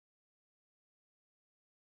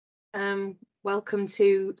Welcome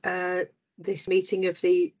to this meeting of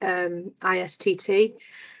the ISTT.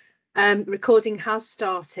 Recording has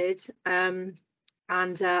started, and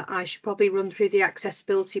I should probably run through the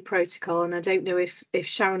accessibility protocol, and I don't know if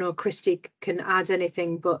Sharon or Christy can add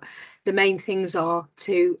anything, but the main things are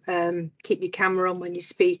to keep your camera on when you're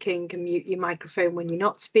speaking and mute your microphone when you're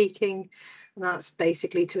not speaking, and that's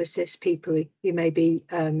basically to assist people who may be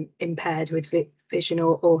impaired with vision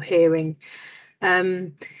or hearing.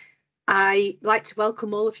 I'd like to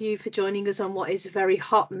welcome all of you for joining us on what is a very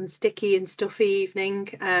hot and sticky and stuffy evening,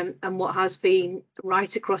 and what has been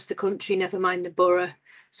right across the country, never mind the borough,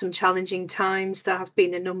 some challenging times. There have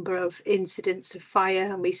been a number of incidents of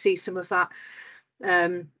fire, and we see some of that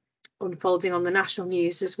unfolding on the national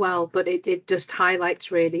news as well, but it just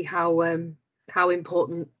highlights really how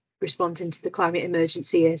important responding to the climate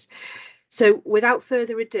emergency is. So without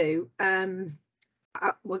further ado, I'm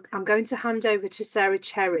going to hand over to Sarah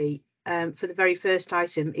Cherry for the very first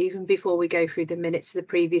item, even before we go through the minutes of the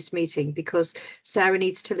previous meeting, because Sarah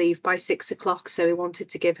needs to leave by 6 o'clock, so we wanted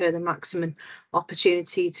to give her the maximum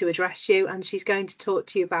opportunity to address you, and she's going to talk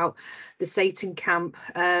to you about the Satan Camp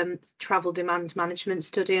travel demand management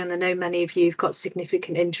study, and I know many of you have got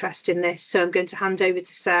significant interest in this, so I'm going to hand over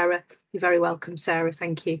to Sarah. You're very welcome, Sarah.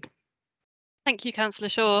 Thank you. Thank you, Councillor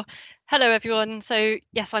Shaw. Hello, everyone. So,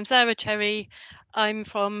 yes, I'm Sarah Cherry. I'm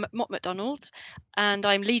from Mott MacDonald, and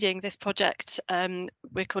I'm leading this project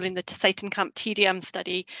we're calling the Satan Camp TDM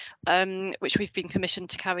study, which we've been commissioned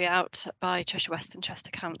to carry out by Cheshire West and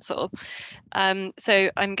Chester Council. So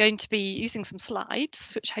I'm going to be using some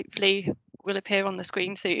slides, which hopefully will appear on the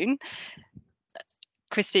screen soon.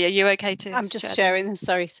 Christy, are you okay to I'm just sharing them.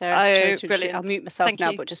 Sorry, Sarah. Oh, brilliant. I'll mute myself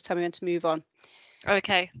now, but just tell me when to move on.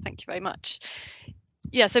 Okay, thank you very much.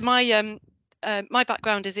 Yeah, so my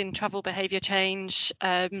background is in travel behaviour change,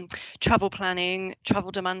 travel planning,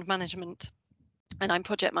 travel demand management, and I'm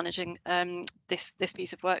project managing this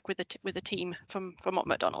piece of work with a team from Mott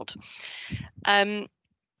MacDonald.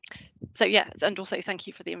 So yeah, and also thank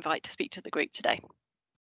you for the invite to speak to the group today.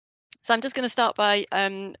 So I'm just going to start by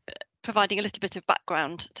providing a little bit of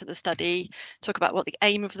background to the study, talk about what the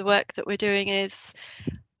aim of the work that we're doing is.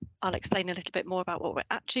 I'll explain a little bit more about what we're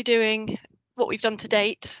actually doing, what we've done to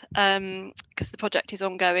date, because the project is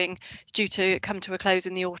ongoing, due to come to a close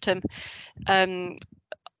in the autumn.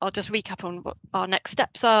 I'll just recap on what our next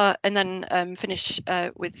steps are, and then finish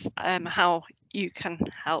with how you can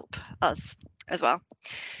help us as well.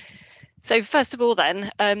 So first of all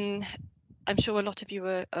then, I'm sure a lot of you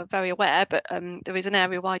are very aware, but there is an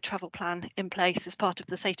area-wide travel plan in place as part of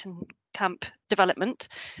the Satan Camp development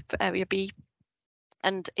for Area B.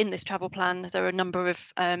 And in this travel plan, there are a number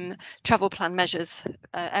of travel plan measures,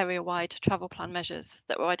 area-wide travel plan measures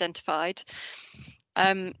that were identified.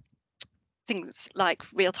 Things like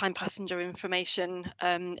real-time passenger information,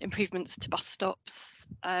 improvements to bus stops,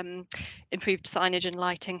 improved signage and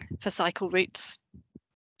lighting for cycle routes,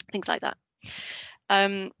 things like that.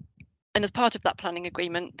 And as part of that planning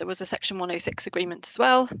agreement, there was a Section 106 agreement as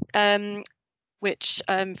well, which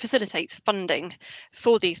facilitates funding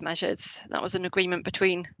for these measures. That was an agreement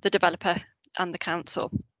between the developer and the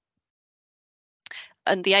council.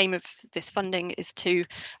 And the aim of this funding is to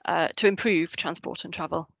improve transport and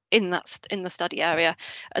travel in the study area.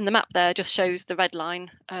 And the map there just shows the red line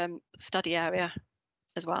study area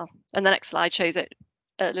as well. And the next slide shows it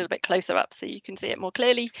a little bit closer up so you can see it more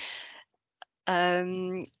clearly.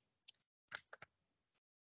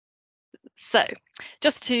 So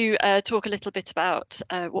just to talk a little bit about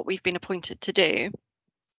what we've been appointed to do.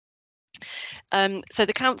 So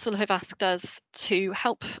the council have asked us to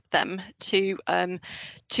help them to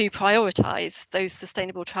prioritise those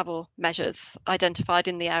sustainable travel measures identified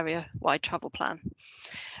in the area-wide travel plan.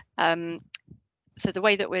 So the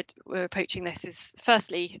way that we're approaching this is,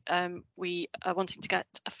 firstly, we are wanting to get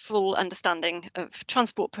a full understanding of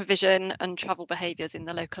transport provision and travel behaviours in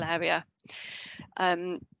the local area.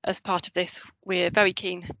 As part of this, we're very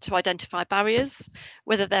keen to identify barriers,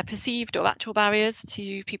 whether they're perceived or actual barriers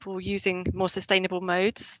to people using more sustainable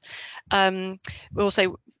modes. We're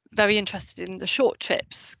also very interested in the short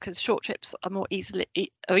trips, because short trips are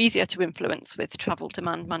easier to influence with travel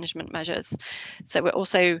demand management measures. So we're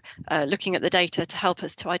also looking at the data to help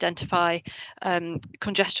us to identify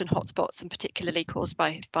congestion hotspots, and particularly caused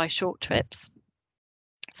by short trips.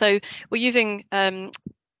 So we're using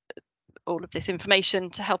all of this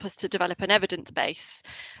information to help us to develop an evidence base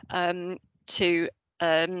to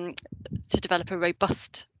develop a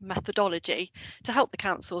robust methodology to help the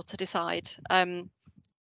council to decide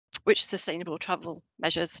which sustainable travel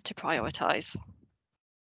measures to prioritise.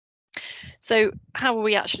 So how are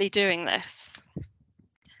we actually doing this?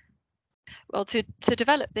 Well, to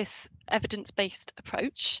develop this evidence-based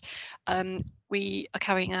approach, we are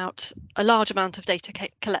carrying out a large amount of data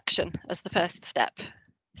collection as the first step.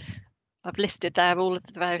 I've listed there all of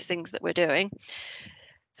the various things that we're doing.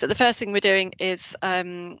 So the first thing we're doing is,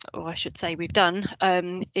 or I should say we've done,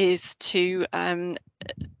 is to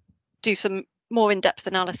do some more in-depth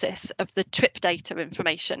analysis of the trip data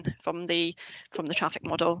information from the traffic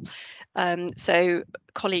model. So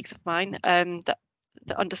colleagues of mine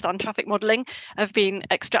that understand traffic modelling have been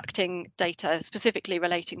extracting data specifically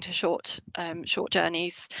relating to short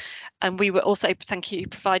journeys, and we were also, thank you,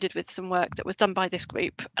 provided with some work that was done by this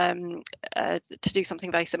group to do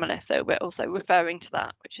something very similar. So we're also referring to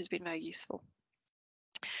that, which has been very useful.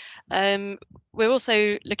 We're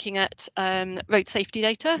also looking at road safety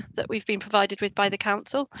data that we've been provided with by the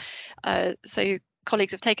council. So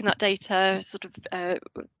colleagues have taken that data, sort of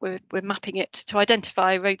we're mapping it to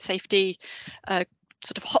identify road safety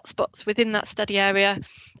sort of hotspots within that study area,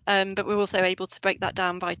 but we're also able to break that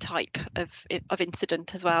down by type of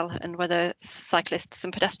incident as well, and whether cyclists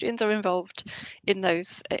and pedestrians are involved in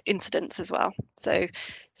those incidents as well. So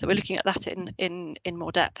we're looking at that in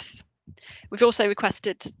more depth. We've also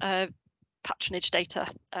requested patronage data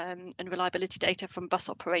and reliability data from bus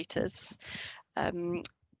operators.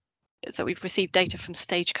 So we've received data from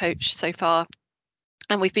Stagecoach so far,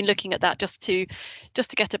 and we've been looking at that just to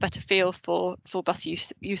get a better feel for bus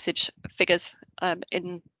usage figures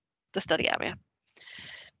in the study area.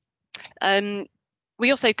 We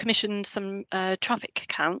also commissioned some traffic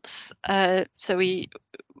counts. So we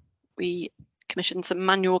commissioned some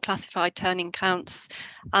manual classified turning counts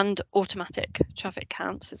and automatic traffic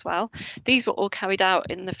counts as well. These were all carried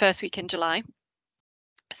out in the first week in July.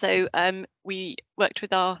 So we worked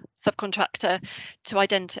with our subcontractor to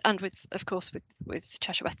identify, and of course with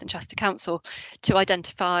Cheshire West and Chester Council, to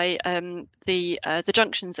identify the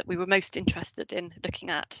junctions that we were most interested in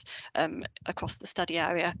looking at across the study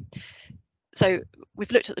area. So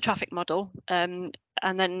we've looked at the traffic model, and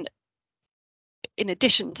then in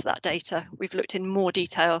addition to that data, we've looked in more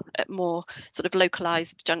detail at more sort of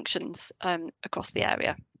localized junctions across the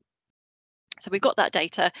area. So we've got that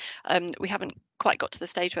data. We haven't quite got to the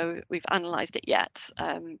stage where we've analysed it yet,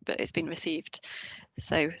 but it's been received.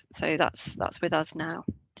 So that's with us now.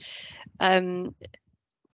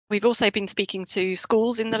 We've also been speaking to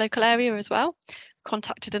schools in the local area as well,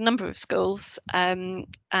 contacted a number of schools, and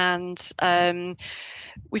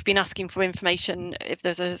we've been asking for information if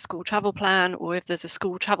there's a school travel plan or if there's a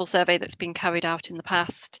school travel survey that's been carried out in the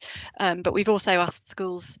past. But we've also asked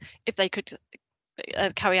schools if they could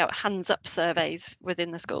carry out hands-up surveys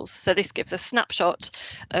within the schools. So this gives a snapshot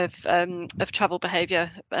of travel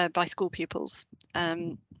behaviour by school pupils.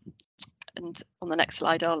 And on the next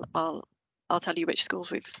slide, I'll tell you which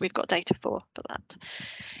schools we've got data for that.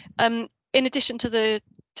 In addition to the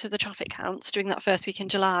traffic counts during that first week in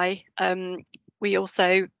July, we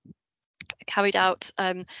also carried out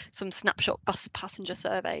some snapshot bus passenger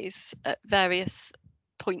surveys at various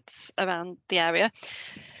points around the area.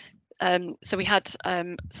 So we had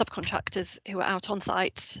subcontractors who were out on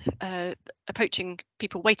site approaching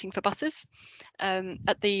people waiting for buses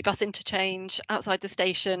at the bus interchange, outside the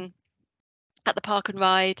station, at the park and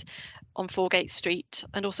ride, on Foregate Street,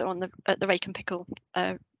 and also at the Rake and Pickle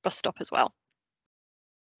bus stop as well.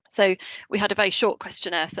 So we had a very short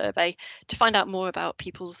questionnaire survey to find out more about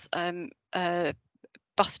people's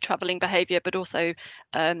bus travelling behaviour, but also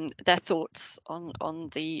their thoughts on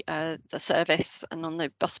the service and on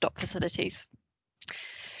the bus stop facilities.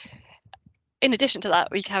 In addition to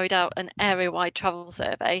that, we carried out an area-wide travel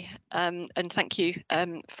survey, and thank you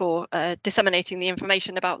for disseminating the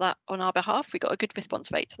information about that on our behalf. We got a good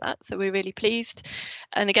response rate to that, so we're really pleased.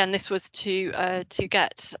 And again, this was to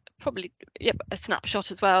get probably a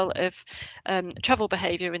snapshot as well of travel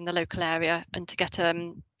behaviour in the local area, and to get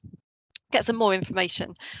some more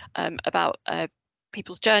information about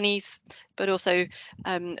people's journeys, but also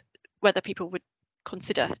whether people would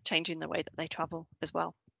consider changing the way that they travel as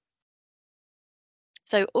well.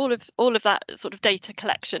 So all of that sort of data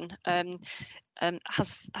collection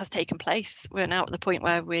has taken place. We're now at the point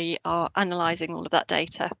where we are analysing all of that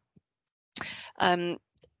data.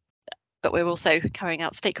 But we're also carrying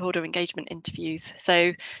out stakeholder engagement interviews.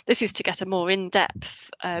 So this is to get a more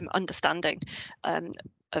in-depth understanding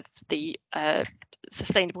of the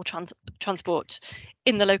sustainable transport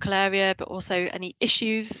in the local area, but also any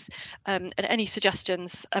issues and any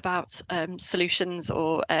suggestions about solutions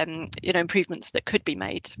or improvements that could be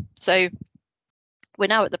made. So we're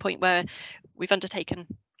now at the point where we've undertaken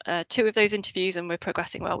 2 of those interviews, and we're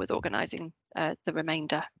progressing well with organising the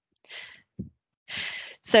remainder.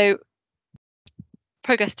 So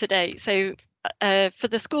progress today. So for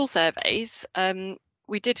the school surveys,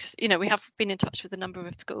 we have been in touch with a number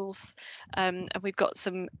of schools, and we've got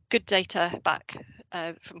some good data back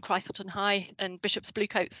from Christleton High and Bishop's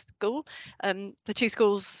Bluecoat School. The two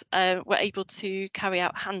schools were able to carry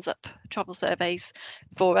out hands-up travel surveys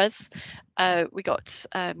for us. We got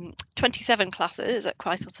 27 classes at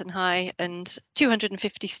Christleton High and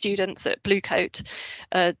 250 students at Bluecoat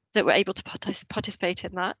that were able to participate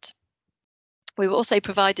in that. We were also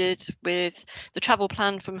provided with the travel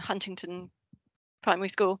plan from Huntington Primary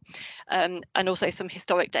School, and also some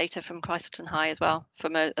historic data from Christleton High as well,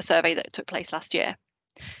 from a survey that took place last year.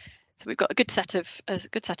 So we've got a good set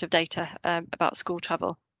of data about school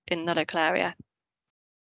travel in the local area.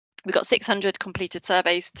 We've got 600 completed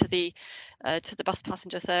surveys to the bus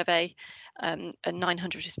passenger survey, and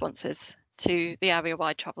 900 responses to the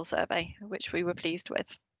area-wide travel survey, which we were pleased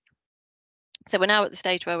with. So we're now at the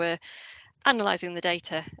stage where we're analysing the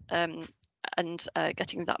data and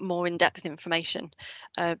getting that more in-depth information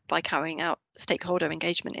by carrying out stakeholder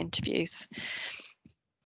engagement interviews.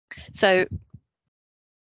 So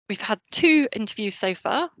we've had 2 interviews so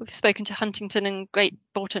far. We've spoken to Huntington and Great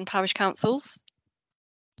Bolton Parish Councils,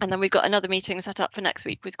 and then we've got another meeting set up for next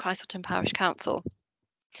week with Christleton Parish Council.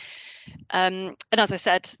 And as I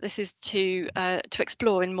said, this is to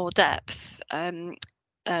explore in more depth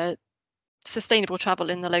sustainable travel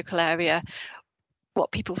in the local area, what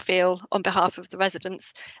people feel on behalf of the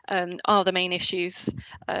residents are the main issues,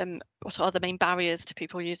 what are the main barriers to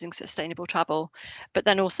people using sustainable travel, but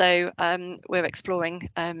then also we're exploring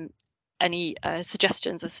any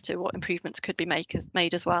suggestions as to what improvements could be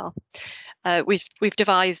made as well. We've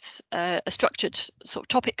devised a structured sort of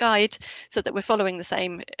topic guide so that we're following the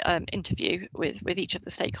same interview with each of the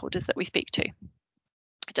stakeholders that we speak to,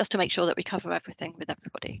 just to make sure that we cover everything with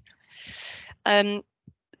everybody.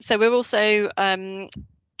 So we're also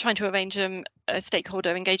trying to arrange a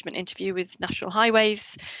stakeholder engagement interview with National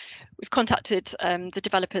Highways. We've contacted the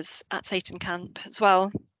developers at Satan Camp as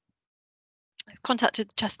well. We've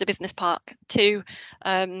contacted Chester Business Park too.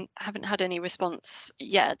 Haven't had any response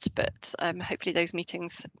yet, but hopefully those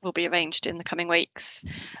meetings will be arranged in the coming weeks.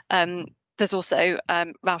 There's also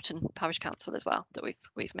Rowton Parish Council as well that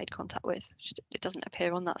we've made contact with. It doesn't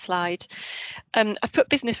appear on that slide. I've put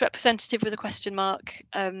business representative with a question mark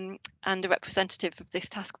and a representative of this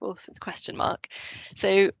task force with a question mark.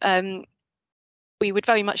 So we would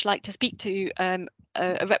very much like to speak to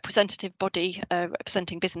a representative body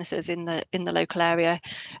representing businesses in the local area.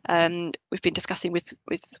 We've been discussing with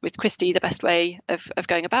Christy the best way of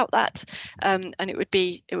going about that, and it would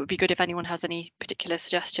be good if anyone has any particular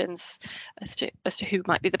suggestions as to who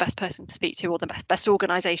might be the best person to speak to, or the best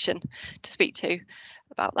organisation to speak to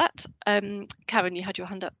about that. Karen, you had your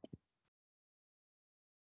hand up.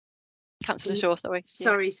 Councillor Shaw, sorry.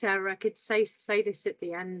 Sorry, Sarah, I could say this at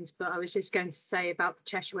the end, but I was just going to say about the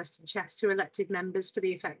Cheshire West and Chester elected members for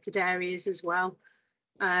the affected areas as well.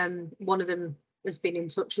 One of them has been in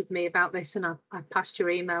touch with me about this, and I passed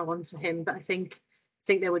your email on to him, but I think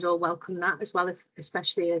they would all welcome that as well,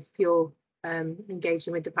 especially if you're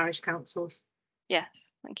engaging with the parish councils.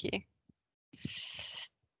 Yes, thank you. I'll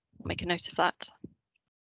make a note of that.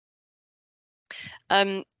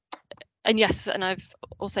 And yes, and I've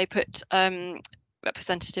also put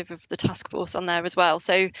representative of the task force on there as well.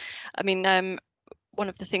 So, I mean, one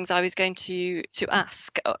of the things I was going to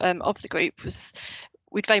ask of the group was,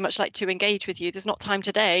 we'd very much like to engage with you. There's not time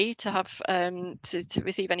today to have to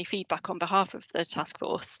receive any feedback on behalf of the task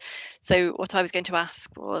force. So what I was going to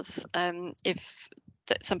ask was if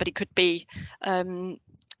somebody could be a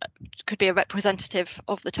representative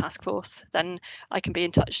of the task force, then I can be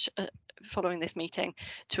in touch following this meeting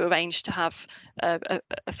to arrange to have a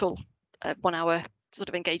full 1 hour sort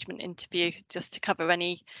of engagement interview, just to cover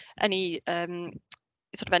any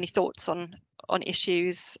thoughts on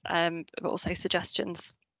issues, but also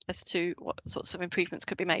suggestions as to what sorts of improvements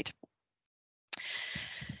could be made.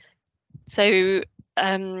 So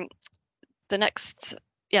our next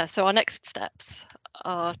steps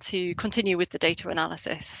are to continue with the data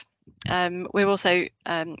analysis. We're also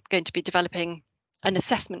going to be developing an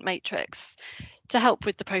assessment matrix to help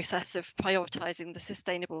with the process of prioritising the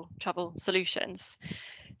sustainable travel solutions.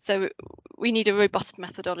 So we need a robust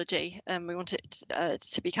methodology, and we want it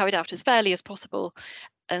to be carried out as fairly as possible.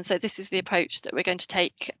 And so this is the approach that we're going to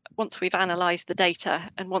take once we've analysed the data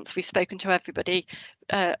and once we've spoken to everybody,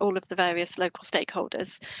 all of the various local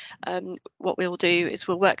stakeholders. What we'll do is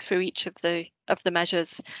we'll work through each of the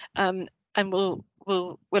measures, and we'll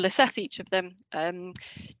assess each of them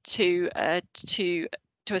to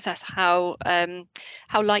to assess how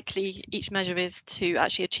likely each measure is to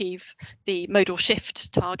actually achieve the modal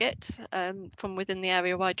shift target from within the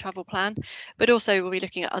area-wide travel plan, but also we'll be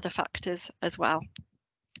looking at other factors as well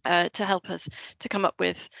to help us to come up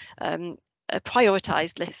with a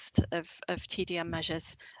prioritised list of TDM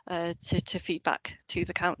measures to feedback to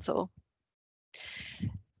the council.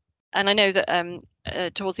 And I know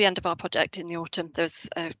that towards the end of our project in the autumn, there's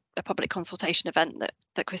a public consultation event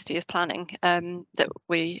that Christy is planning that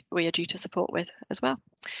we are due to support with as well.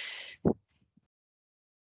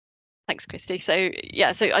 Thanks, Christy. So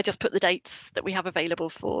yeah, so I just put the dates that we have available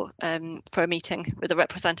for a meeting with a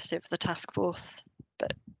representative of the task force,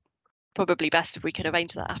 but probably best if we could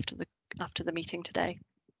arrange that after the meeting today.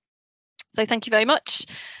 So thank you very much.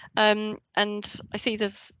 And I see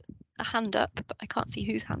there's a hand up, but I can't see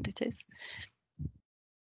whose hand it is.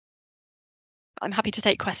 I'm happy to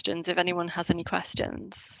take questions if anyone has any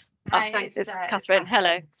questions. Hi, it's Catherine.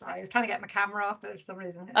 Hello. Sorry, I was trying to get my camera off, but for some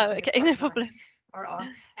reason. Oh, okay, no problem. Or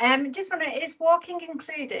on. Just wondering, is walking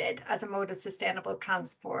included as a mode of sustainable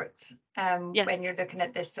transport Yes. when you're looking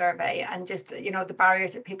at this survey, and just the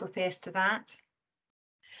barriers that people face to that?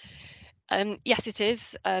 Yes, it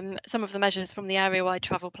is. Some of the measures from the area-wide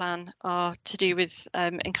travel plan are to do with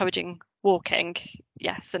encouraging walking.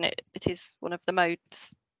 Yes, and it is one of the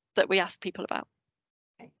modes that we ask people about.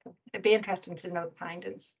 Okay, cool. It'd be interesting to know the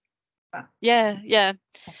findings. Yeah.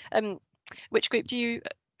 Which group do you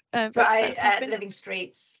so Living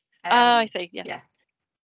Streets. I see. Yeah.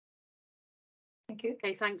 Thank you.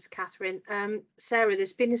 Okay, thanks, Catherine. Sarah,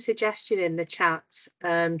 there's been a suggestion in the chat,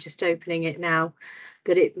 just opening it now,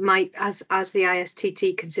 that it might, as the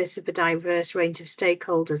ISTT consists of a diverse range of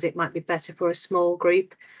stakeholders, it might be better for a small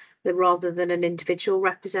group rather than an individual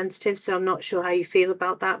representative. So I'm not sure how you feel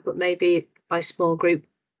about that, but maybe by small group,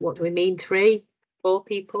 what do we mean? 3, 4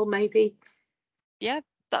 people, maybe? Yeah,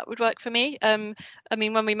 that would work for me. I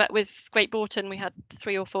mean, when we met with Great Broughton, we had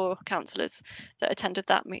 3 or 4 councillors that attended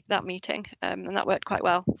that meeting, and that worked quite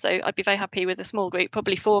well. So I'd be very happy with a small group,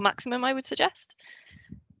 probably 4 maximum, I would suggest.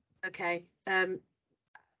 Okay.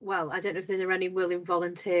 Well, I don't know if there are any willing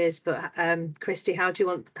volunteers, but Christy, how do you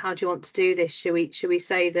want to do this? Should we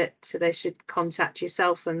say that they should contact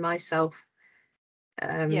yourself and myself,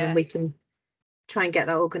 and we can try and get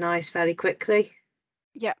that organised fairly quickly?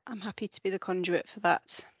 Yeah, I'm happy to be the conduit for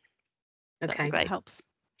that. Okay, great. That helps.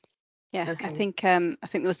 Yeah, okay. I think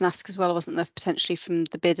there was an ask as well, wasn't there, potentially from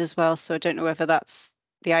the bid as well. So I don't know whether that's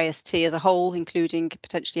the IST as a whole, including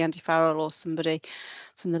potentially Andy Farrell or somebody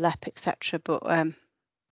from the LEP, etc. But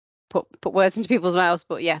put words into people's mouths.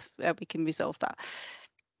 But yeah, we can resolve that.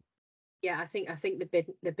 Yeah, I think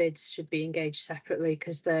the bids should be engaged separately,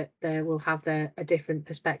 because they will have a different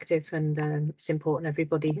perspective, and it's important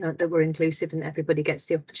everybody that we're inclusive and everybody gets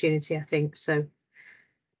the opportunity, I think. So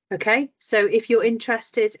okay, so if you're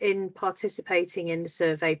interested in participating in the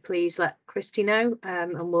survey, please let Christy know,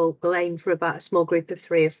 and we'll aim for about a small group of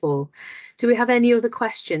 3 or 4. Do we have any other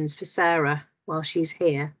questions for Sarah while she's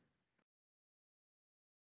here?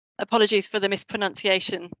 Apologies for the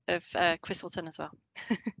mispronunciation of Christleton as well.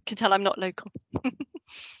 Can tell I'm not local.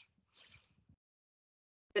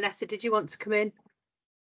 Vanessa, did you want to come in?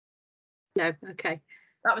 No, okay.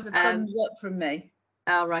 That was a thumbs up from me.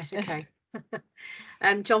 Oh, right, okay.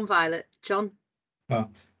 John Violet. John?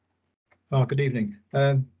 Good evening.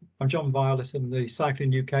 I'm John Violet. I'm the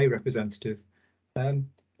Cycling UK representative.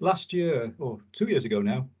 Last year, or 2 years ago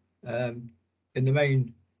now, in the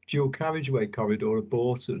main dual carriageway corridor of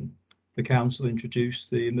Broughton, the council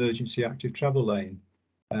introduced the emergency active travel lane.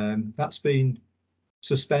 That's been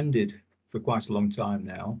suspended for quite a long time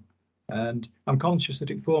now, and I'm conscious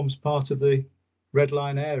that it forms part of the Red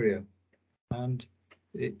Line area, and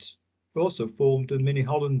it also formed a mini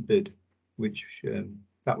Holland bid, which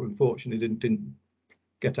that unfortunately didn't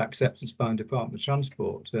get acceptance by the Department of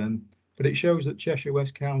Transport. But it shows that Cheshire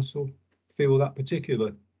West Council feel that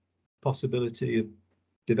particular possibility of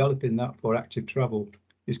developing that for active travel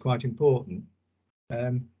is quite important.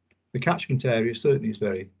 The catchment area certainly is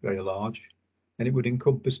very, very large, and it would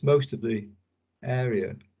encompass most of the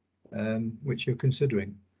area which you're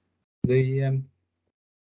considering. There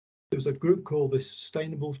was a group called the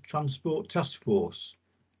Sustainable Transport Taskforce,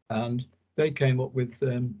 and they came up with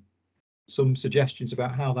some suggestions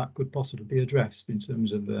about how that could possibly be addressed in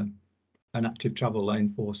terms of an active travel lane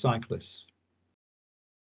for cyclists.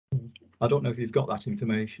 I don't know if you've got that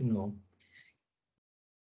information or.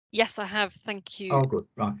 Yes, I have. Thank you. Oh, good.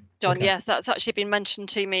 Right, John. Okay. Yes, that's actually been mentioned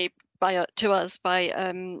to me by a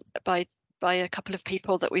couple of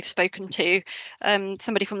people that we've spoken to.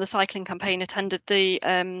 Somebody from the cycling campaign attended the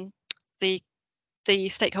the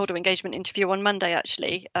stakeholder engagement interview on Monday,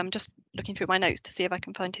 actually. I'm just looking through my notes to see if I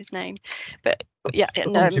can find his name. But yeah,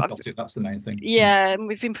 that's the main thing. Yeah, and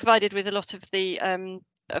we've been provided with a lot of the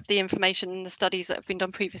information and the studies that have been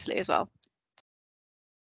done previously as well.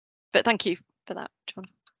 But thank you for that, John.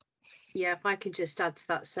 Yeah, if I could just add to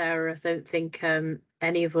that, Sarah, I don't think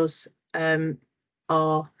any of us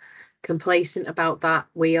are complacent about that.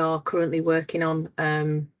 We are currently working on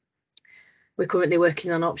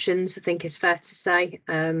options, I think it's fair to say.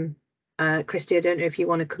 Christy, I don't know if you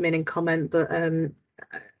want to come in and comment, but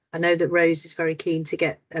I know that Rose is very keen to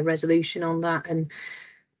get a resolution on that, and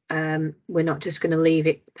we're not just going to leave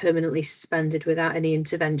it permanently suspended without any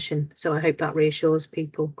intervention. So I hope that reassures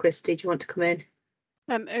people. Christy, do you want to come in?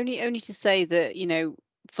 Only to say that, you know,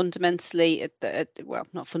 fundamentally, well,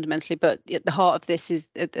 not fundamentally, but at the heart of this is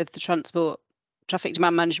of the traffic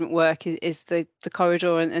demand management work is the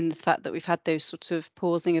corridor and the fact that we've had those sort of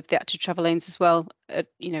pausing of the active travel lanes as well.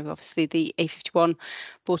 You know, obviously the A51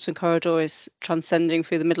 Bolton corridor is transcending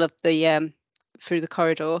through the middle of the through the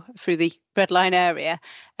corridor, through the red line area.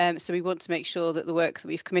 So we want to make sure that the work that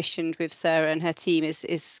we've commissioned with Sarah and her team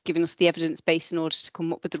is giving us the evidence base in order to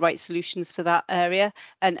come up with the right solutions for that area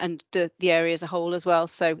and the area as a whole as well.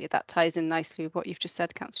 So that ties in nicely with what you've just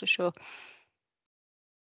said, Councillor Shaw.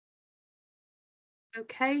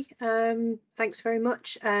 Okay, thanks very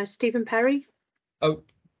much. Stephen Perry. Oh,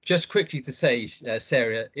 just quickly to say,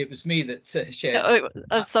 Sarah, it was me that shared.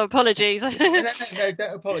 So apologies. No,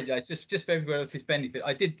 don't apologise. Just for everyone else's benefit,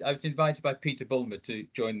 I was invited by Peter Bulmer to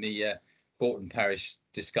join the Bolton Parish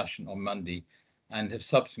discussion on Monday, and have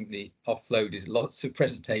subsequently offloaded lots of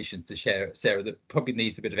presentations to share, Sarah, that probably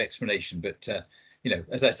needs a bit of explanation. But you know,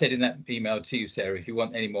 as I said in that email to you, Sarah, if you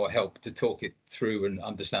want any more help to talk it through and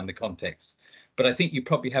understand the context, but I think you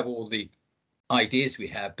probably have all the ideas we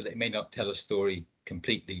have, but it may not tell a story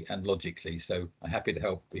completely and logically. So I'm happy to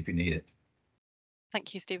help if you need it.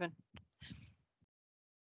 Thank you, Stephen.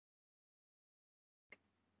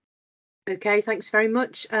 Okay, thanks very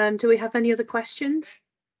much. Do we have any other questions?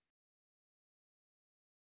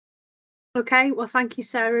 Okay, well, thank you,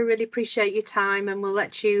 Sarah. Really appreciate your time, and we'll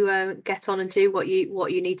let you get on and do what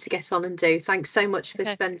you need to get on and do. Thanks so much for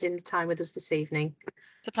spending the time with us this evening.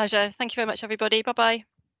 It's a pleasure. Thank you very much, everybody. Bye-bye.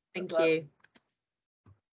 Thank you.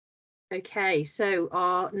 Okay, so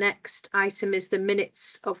our next item is the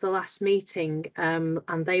minutes of the last meeting,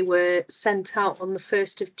 and they were sent out on the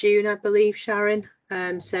 1st of June, I believe, Sharon.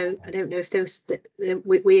 So I don't know if those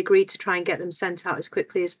we agreed to try and get them sent out as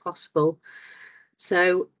quickly as possible.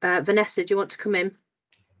 So Vanessa, do you want to come in?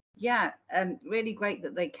 Yeah, really great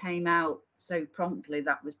that they came out so promptly.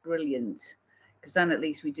 That was brilliant, because then at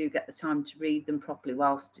least we do get the time to read them properly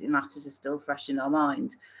whilst the matters are still fresh in our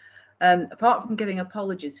mind. Apart from giving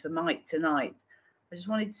apologies for Mike tonight, I just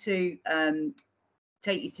wanted to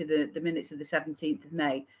take you to the minutes of the 17th of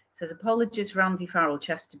May. It says apologies for Andy Farrell,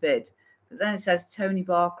 Chester Bid, but then it says Tony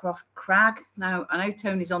Barcroft, Crag. Now I know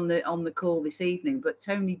Tony's on the call this evening, but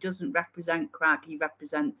Tony doesn't represent Crag. He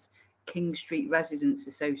represents King Street Residents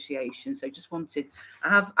Association. So just wanted,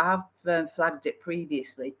 I have flagged it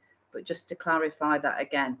previously, but just to clarify that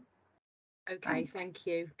again. Okay, thank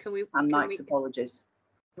you. Can Mike's apologies.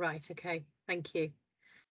 Right, okay, thank you.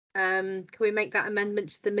 Can we make that amendment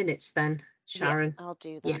to the minutes then, Sharon? Yeah, I'll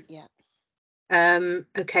do that,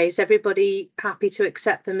 Okay, is everybody happy to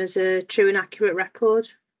accept them as a true and accurate record?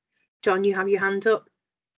 John, you have your hand up.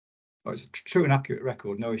 Oh, it's a true and accurate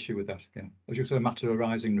record, no issue with that. Yeah, it's just a matter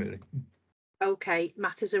arising, really. Okay,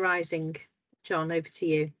 matters arising. John, over to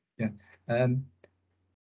you. Yeah,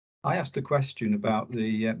 I asked a question about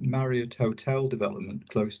the Marriott Hotel development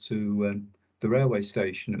close to the railway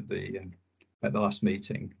station at the last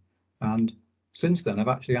meeting, and since then I've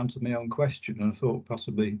actually answered my own question, and I thought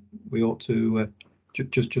possibly we ought to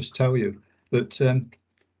just tell you that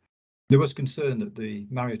there was concern that the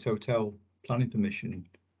Marriott Hotel planning permission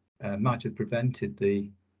might have prevented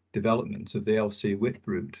the development of the LC Whip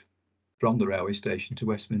route from the railway station to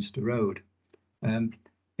Westminster Road.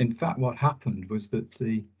 In fact, what happened was that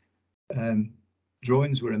the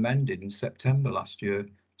drawings were amended in September last year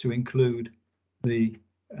to include a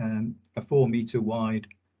 4-metre wide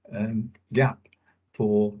gap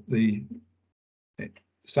for the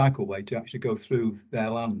cycleway to actually go through their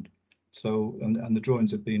land. So, and the drawings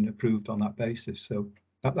have been approved on that basis. So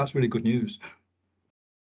that's really good news.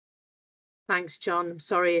 Thanks, John. I'm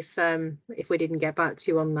sorry if we didn't get back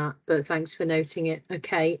to you on that, but thanks for noting it.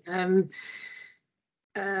 Okay.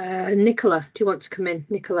 Nicola, do you want to come in?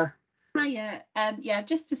 Nicola. Hiya. Yeah,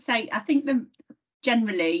 just to say, I think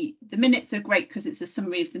generally the minutes are great because it's a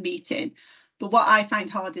summary of the meeting, But what I find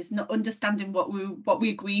hard is not understanding what we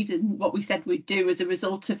agreed and what we said we'd do as a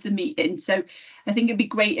result of the meeting. So I think it'd be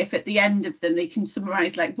great if at the end of them they can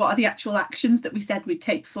summarise like what are the actual actions that we said we'd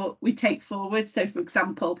take forward. So for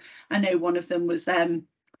example, I know one of them was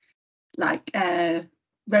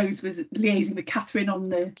Rose was liaising with Catherine on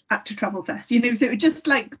the Actor Travel Fest, you know, so just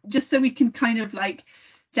so we can kind of like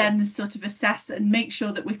then sort of assess and make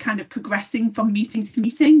sure that we're kind of progressing from meeting to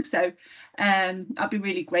meeting. So that'd be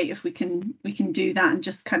really great if we can do that and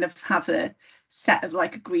just kind of have a set of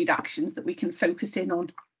like agreed actions that we can focus in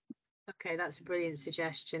on. Okay, that's a brilliant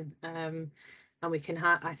suggestion. And we can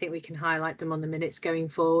I think we can highlight them on the minutes going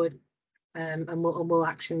forward. And we'll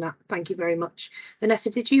action that. Thank you very much. Vanessa,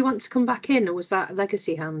 did you want to come back in, or was that a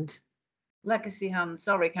legacy hand? Legacy hand.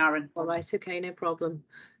 Sorry, Karen. All right, okay, no problem.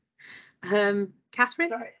 Catherine?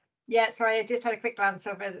 Sorry, I just had a quick glance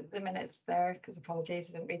over the minutes there because apologies,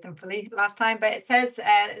 I didn't read them fully last time, but it says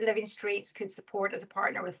Living Streets could support as a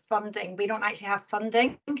partner with funding. We don't actually have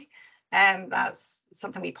funding. That's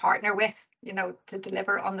something we partner with, you know, to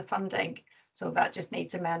deliver on the funding. So that just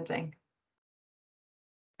needs amending.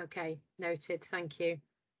 Okay, noted, thank you.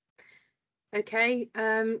 Okay,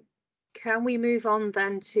 can we move on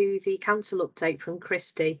then to the council update from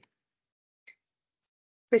Christy?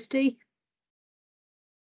 Christy?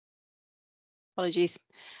 Apologies.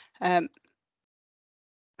 I'm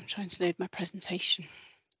trying to load my presentation.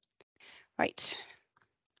 Right.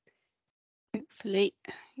 Hopefully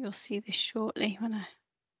you'll see this shortly when I...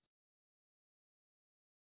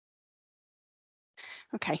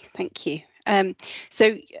 Okay, thank you. So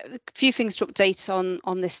a few things to update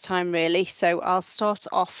on this time really. So I'll start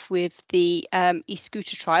off with the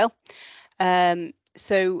e-scooter trial.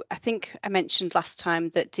 So I think I mentioned last time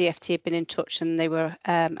that DFT had been in touch and they were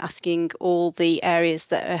asking all the areas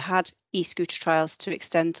that had e-scooter trials to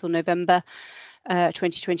extend till November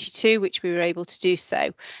 2022, which we were able to do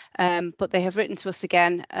so. But they have written to us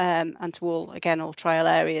again and to all trial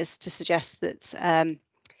areas to suggest that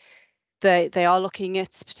they are looking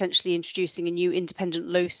at potentially introducing a new independent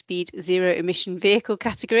low-speed zero-emission vehicle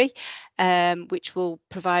category, which will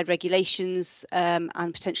provide regulations and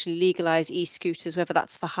potentially legalise e-scooters, whether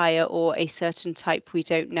that's for hire or a certain type, we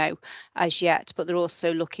don't know as yet. But they're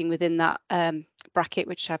also looking within that bracket,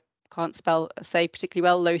 which I can't say particularly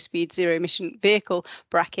well, low-speed zero-emission vehicle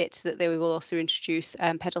bracket, that they will also introduce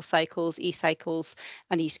pedal cycles, e-cycles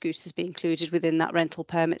and e-scooters be included within that rental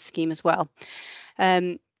permit scheme as well.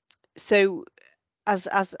 So as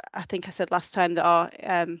I think I said last time, that our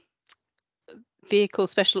vehicle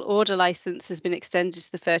special order license has been extended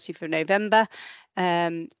to the 30th of November,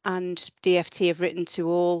 and DFT have written to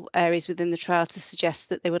all areas within the trial to suggest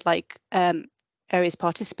that they would like areas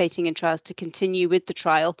participating in trials to continue with the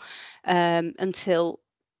trial until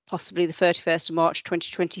possibly the 31st of March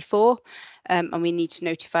 2024, and we need to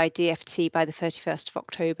notify DFT by the 31st of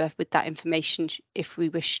October with that information if we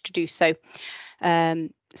wish to do so.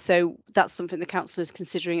 So that's something the council is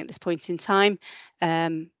considering at this point in time.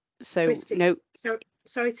 So Christy, no.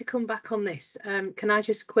 Sorry to come back on this. Can I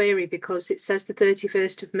just query, because it says the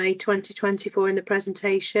 31st of May 2024 in the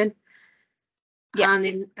presentation, yeah, and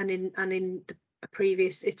in the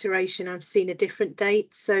previous iteration I've seen a different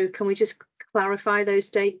date. So can we just clarify those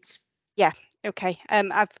dates? Yeah. Okay.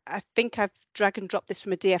 I think I've drag and dropped this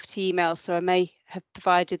from a DFT email, so I may have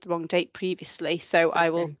provided the wrong date previously. So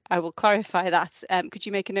okay. I will clarify that. Could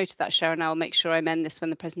you make a note of that, Sharon? I'll make sure I amend this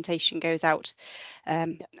when the presentation goes out.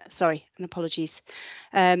 Sorry, and apologies.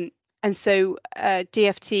 And so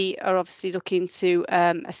DFT are obviously looking to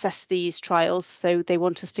assess these trials. So they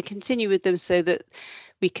want us to continue with them so that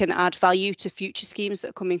we can add value to future schemes that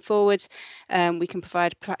are coming forward. We can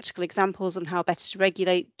provide practical examples on how better to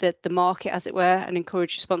regulate the market, as it were, and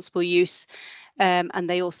encourage responsible use. And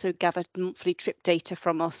they also gather monthly trip data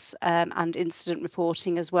from us and incident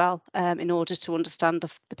reporting as well, in order to understand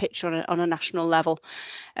the picture on a national level.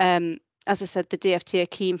 As I said, the DFT are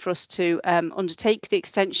keen for us to undertake the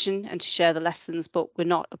extension and to share the lessons, but we're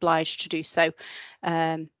not obliged to do so.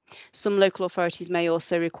 Some local authorities may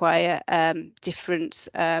also require different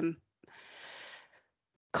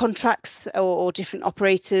contracts or different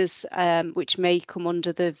operators, which may come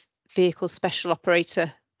under the vehicle special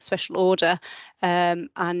operator special order,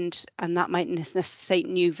 and that might necessitate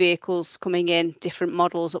new vehicles coming in, different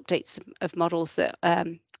models, updates of models that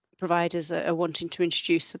providers are wanting to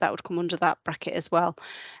introduce, so that would come under that bracket as well.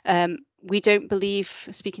 We don't believe,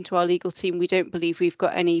 speaking to our legal team, we don't believe we've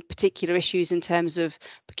got any particular issues in terms of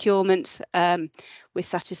procurement. We're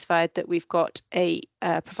satisfied that we've got a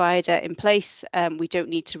provider in place. We don't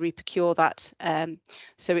need to reprocure that.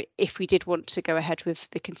 So if we did want to go ahead with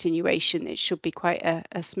the continuation, it should be quite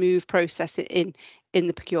a smooth process in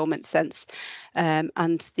the procurement sense.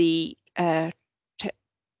 And the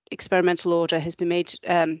experimental order has been made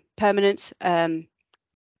permanent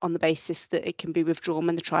on the basis that it can be withdrawn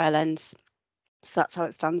when the trial ends. So that's how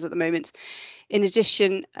it stands at the moment. In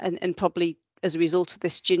addition, and probably as a result of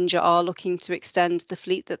this, Ginger are looking to extend the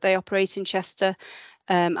fleet that they operate in Chester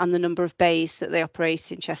and the number of bays that they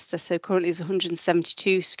operate in Chester. So currently there's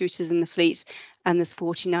 172 scooters in the fleet, and there's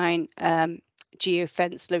 49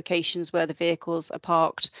 geo-fence locations where the vehicles are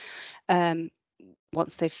parked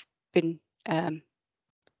once they've been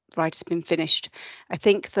ride has been finished. I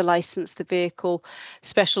think the license, the vehicle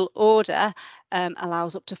special order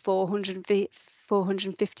allows up to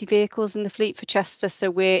 450 vehicles in the fleet for Chester.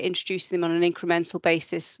 So we're introducing them on an incremental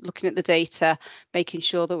basis, looking at the data, making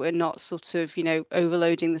sure that we're not sort of,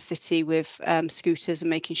 overloading the city with scooters, and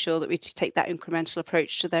making sure that we take that incremental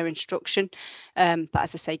approach to their introduction. But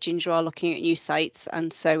as I say, Ginger are looking at new sites.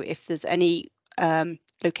 And so if there's any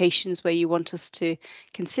locations where you want us to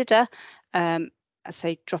consider, I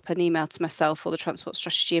say drop an email to myself or the transport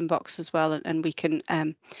strategy inbox as well, and we can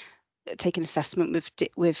take an assessment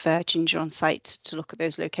with Ginger on site to look at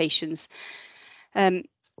those locations. They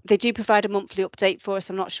do provide a monthly update for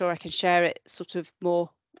us. I'm not sure I can share it sort of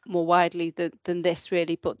more widely than this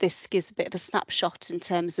really, but this gives a bit of a snapshot in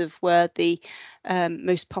terms of where the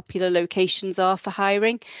most popular locations are for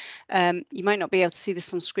hiring. You might not be able to see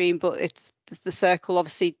this on screen, but it's the circle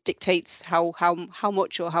obviously dictates how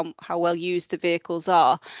much or how well used the vehicles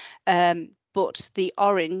are. But the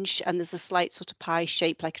orange, and there's a slight sort of pie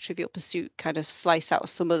shape like a Trivial Pursuit kind of slice out of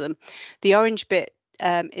some of them. The orange bit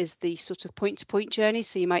is the sort of point-to-point journey.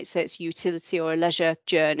 So you might say it's a utility or a leisure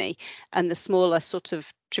journey, and the smaller sort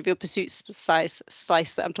of Trivial Pursuit size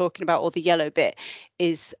slice that I'm talking about, or the yellow bit,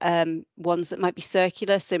 is ones that might be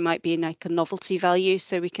circular, so it might be in like a novelty value.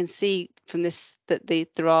 So we can see from this that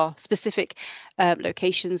there are specific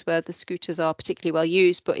locations where the scooters are particularly well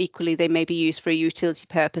used, but equally they may be used for a utility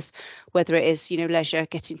purpose, whether it is leisure,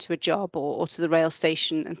 getting to a job or to the rail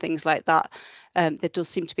station and things like that. There does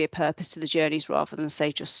seem to be a purpose to the journeys rather than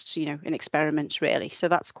say just an experiment really. So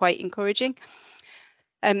that's quite encouraging.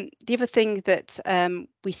 The other thing that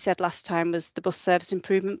we said last time was the bus service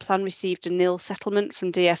improvement plan received a nil settlement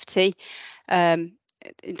from DfT.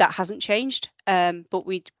 That hasn't changed, but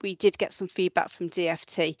we did get some feedback from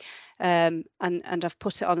DfT, and I've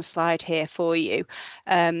put it on a slide here for you.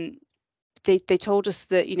 They told us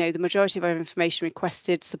that the majority of our information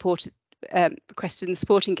requested in the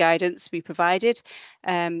supporting guidance we provided,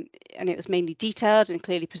 and it was mainly detailed and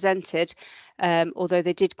clearly presented, although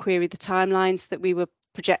they did query the timelines that we were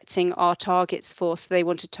projecting our targets for. So they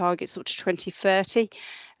wanted targets up to 2030.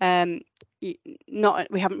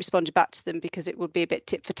 We haven't responded back to them because it would be a bit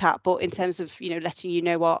tit for tat, but in terms of letting you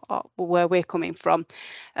know where we're coming from,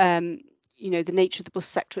 the nature of the bus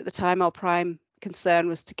sector at the time, our prime concern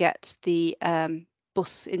was to get the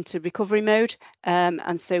bus into recovery mode,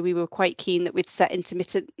 and so we were quite keen that we'd set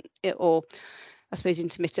intermittent or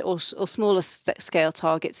smaller scale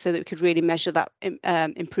targets so that we could really measure that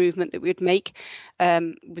improvement that we would make,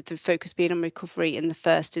 with the focus being on recovery in the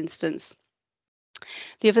first instance.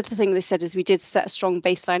 The other thing they said is we did set a strong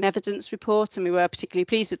baseline evidence report, and we were particularly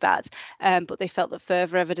pleased with that, but they felt that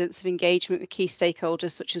further evidence of engagement with key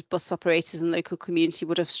stakeholders such as bus operators and local community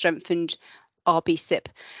would have strengthened our BSIP.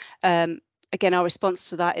 Again, our response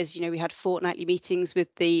to that is, we had fortnightly meetings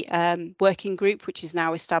with the working group, which is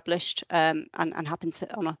now established, and happens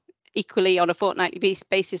equally on a fortnightly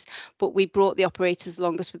basis, but we brought the operators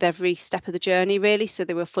along us with every step of the journey, really, so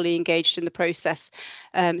they were fully engaged in the process.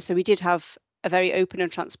 So we did have a very open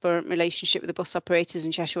and transparent relationship with the bus operators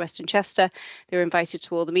in Cheshire West and Chester. They were invited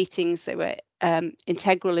to all the meetings. They were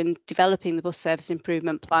integral in developing the bus service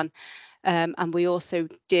improvement plan, and we also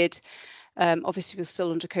did. Obviously, we're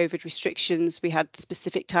still under COVID restrictions. We had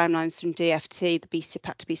specific timelines from DfT. The BSIP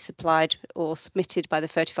had to be supplied or submitted by the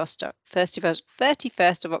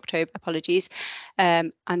 31st of October, apologies.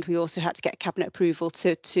 And we also had to get cabinet approval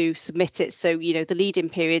to submit it. So, the lead-in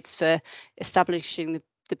periods for establishing the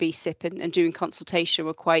BSIP and doing consultation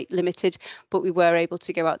were quite limited, but we were able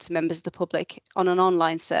to go out to members of the public on an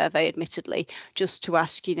online survey, admittedly, just to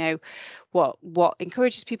ask, what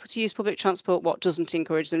encourages people to use public transport, what doesn't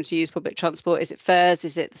encourage them to use public transport. Is it fares?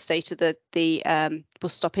 Is it the state of the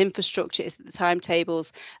bus stop infrastructure? Is it the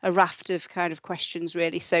timetables? A raft of kind of questions,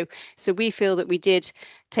 really. So we feel that we did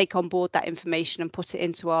take on board that information and put it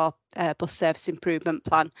into our bus service improvement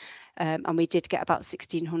plan, and we did get about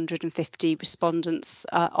 1,650 respondents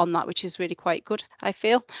on that, which is really quite good, I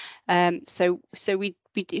feel. So we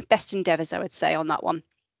do best endeavours, I would say, on that one.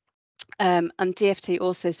 And DFT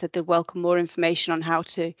also said they'd welcome more information on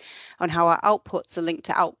how our outputs are linked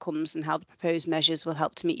to outcomes and how the proposed measures will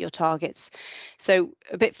help to meet your targets. So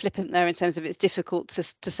a bit flippant there in terms of it's difficult to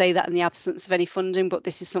say that in the absence of any funding, but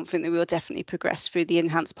this is something that we will definitely progress through the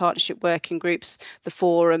enhanced partnership working groups, the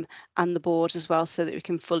forum and the board as well, so that we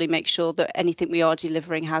can fully make sure that anything we are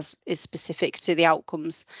delivering is specific to the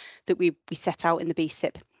outcomes that we set out in the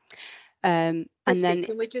BSIP. And then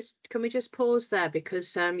can we just pause there,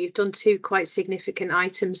 because you've done two quite significant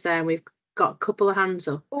items there, and we've got a couple of hands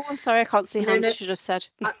up. Oh, I'm sorry, I can't see hands. I should have said.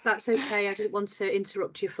 That's okay. I didn't want to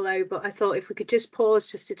interrupt your flow, but I thought if we could just pause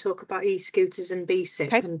just to talk about e-scooters and BSIP.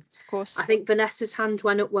 Okay, and of course. I think Vanessa's hand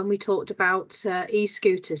went up when we talked about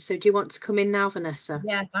e-scooters. So do you want to come in now, Vanessa?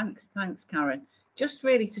 Yeah, thanks, Karen. Just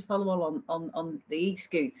really to follow on the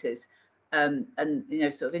e-scooters. And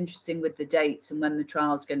sort of interesting with the dates and when the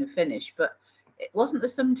trial's going to finish, but wasn't there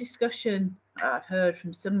some discussion I've heard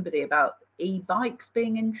from somebody about e-bikes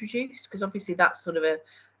being introduced? Because obviously that's sort of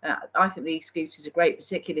I think the e-scooters are great,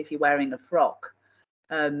 particularly if you're wearing a frock,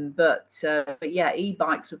 but yeah,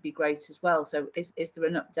 e-bikes would be great as well. So is there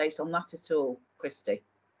an update on that at all, Christy?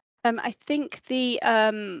 I think the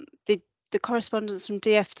correspondence from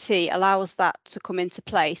DFT allows that to come into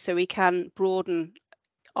play, so we can broaden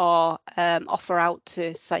our offer out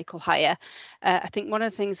to cycle hire. I think one of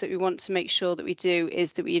the things that we want to make sure that we do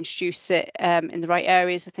is that we introduce it in the right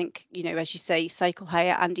areas. I think, as you say, cycle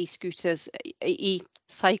hire and e-scooters,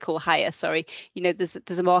 cycle hire, sorry,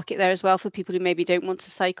 there's a market there as well for people who maybe don't want to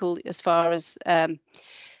cycle as far as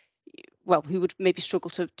who would maybe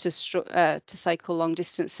struggle to cycle long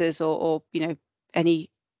distances or any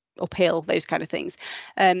uphill, those kind of things.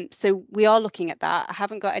 So we are looking at that. I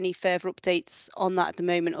haven't got any further updates on that at the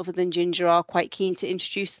moment, other than Ginger are quite keen to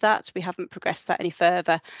introduce that. We haven't progressed that any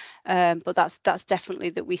further, but that's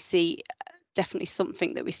definitely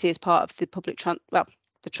something that we see as part of the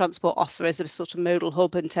the transport offer as a sort of modal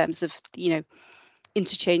hub in terms of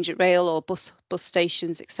interchange at rail or bus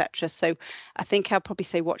stations, etc. So I think I'll probably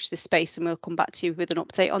say watch this space, and we'll come back to you with an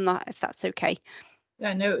update on that, if that's okay.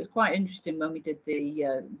 Yeah, no, it was quite interesting when we did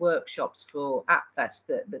the workshops for AppFest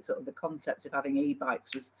that sort of the concept of having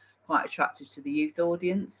e-bikes was quite attractive to the youth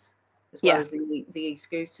audience, as well as the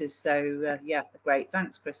e-scooters. So yeah, great.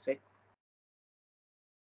 Thanks, Christy.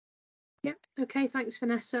 Yeah, okay, thanks,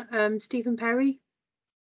 Vanessa. Stephen Perry.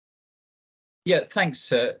 Yeah,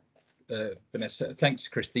 thanks, Vanessa. Thanks,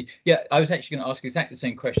 Christy. Yeah, I was actually going to ask exactly the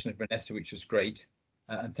same question of Vanessa, which was great.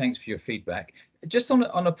 And thanks for your feedback. Just on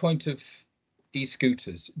a point of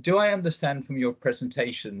e-scooters, do I understand from your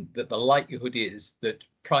presentation that the likelihood is that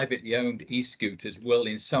privately owned e-scooters will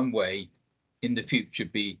in some way in the future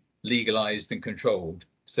be legalized and controlled,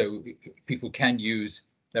 so people can use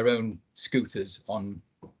their own scooters on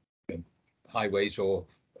highways or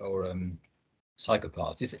cycle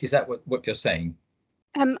paths? Is that what you're saying?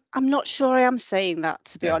 I'm not sure I am saying that,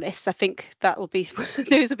 to be honest. I think that will be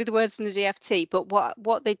those will be the words from the DFT. But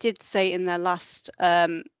what they did say in their last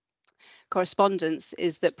correspondence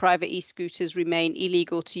is that private e-scooters remain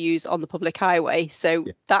illegal to use on the public highway. So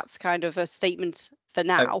that's kind of a statement for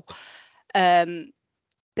now.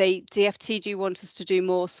 DFT do want us to do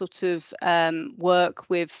more sort of work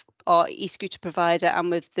with our e-scooter provider and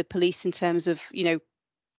with the police in terms of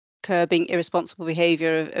curbing irresponsible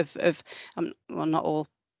behaviour of well, not all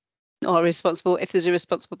are responsible if there's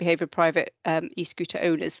irresponsible behaviour of private e-scooter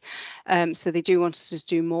owners. So they do want us to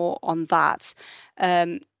do more on that.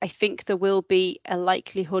 I think there will be a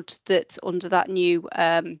likelihood that under that new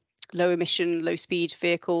low emission, low speed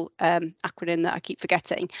vehicle acronym that I keep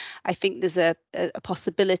forgetting, I think there's a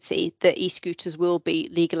possibility that e-scooters will be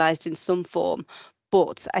legalised in some form.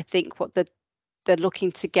 But I think what they're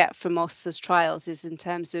looking to get from us as trials is in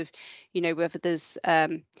terms of, whether there's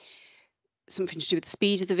something to do with the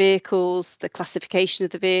speed of the vehicles, the classification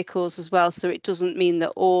of the vehicles as well. So it doesn't mean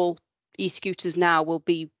that all e-scooters now will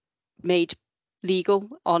be made legal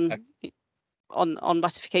on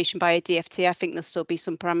ratification by a DFT. I think there'll still be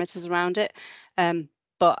some parameters around it,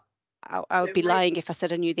 but I would be lying if I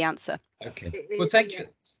said I knew the answer. Okay, well, thank you.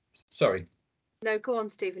 Sorry. No, go on,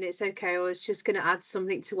 Stephen. It's okay. I was just going to add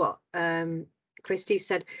something to what Christy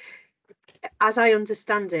said. As I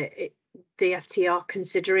understand it, DFT are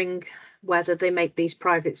considering whether they make these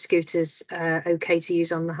private scooters okay to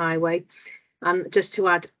use on the highway. And just to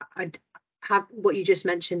add, I have what you just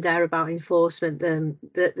mentioned there about enforcement.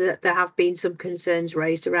 That there have been some concerns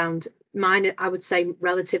raised around minor, I would say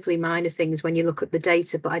relatively minor things when you look at the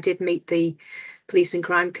data. But I did meet the Police and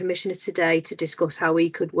Crime Commissioner today to discuss how we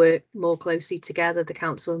could work more closely together, the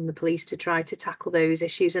council and the police, to try to tackle those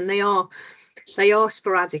issues. And they are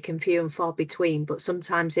sporadic and few and far between, but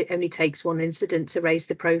sometimes it only takes one incident to raise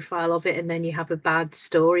the profile of it, and then you have a bad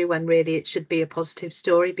story when really it should be a positive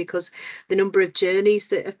story, because the number of journeys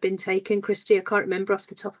that have been taken, Christy, I can't remember off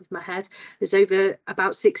the top of my head, there's over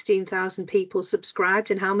about 16,000 people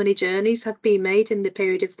subscribed, and how many journeys have been made in the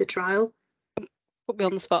period of the trial? Put me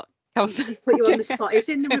on the spot. Put you on the spot. It's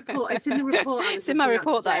in the report. It's in the report. It's in my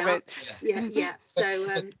report that I wrote. Yeah.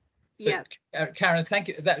 So yeah. Karen, thank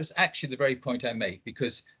you. That was actually the very point I made,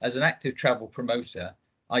 because as an active travel promoter,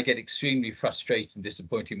 I get extremely frustrated and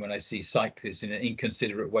disappointed when I see cyclists in an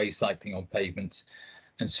inconsiderate way cycling on pavements,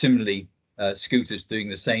 and similarly scooters doing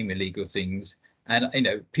the same illegal things.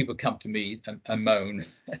 And people come to me and moan.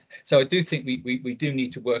 So I do think we do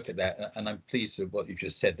need to work at that, and I'm pleased with what you've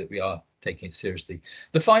just said, that we are taking it seriously.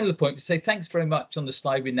 The final point to say thanks very much on the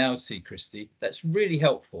slide we now see, Christy. That's really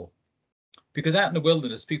helpful, because out in the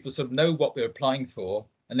wilderness, people sort of know what we're applying for,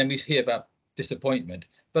 and then we hear about disappointment.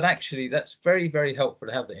 But actually, that's very, very helpful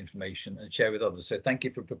to have that information and share with others. So thank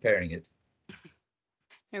you for preparing it.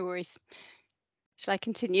 No worries. Shall I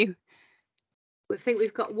continue? I think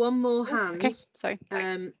we've got one more hand. Okay, sorry.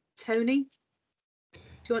 Tony, do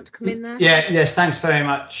you want to come in there? Yes, thanks very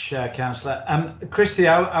much, Councillor. Christy,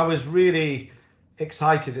 I was really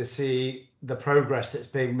excited to see the progress that's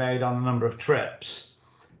being made on a number of trips.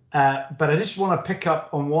 But I just want to pick up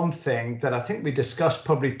on one thing that I think we discussed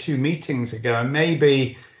probably 2 meetings ago, and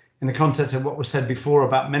maybe in the context of what was said before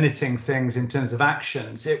about minuting things in terms of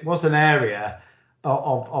actions. It was an area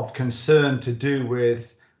of concern to do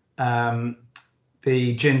with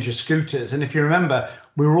the Ginger scooters. And if you remember,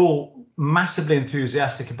 we were all massively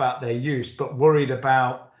enthusiastic about their use, but worried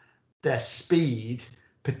about their speed,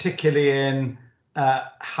 particularly in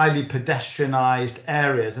highly pedestrianised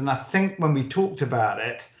areas. And I think when we talked about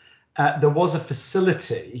it, there was a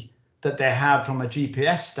facility that they had from a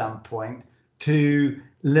GPS standpoint to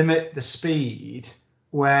limit the speed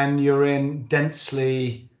when you're in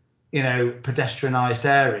densely, pedestrianised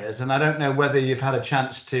areas. And I don't know whether you've had a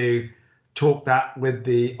chance to talk that with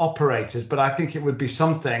the operators, but I think it would be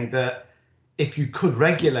something that if you could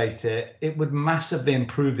regulate it, it would massively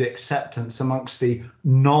improve the acceptance amongst the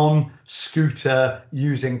non-scooter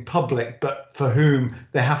using public, but for whom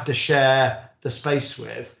they have to share the space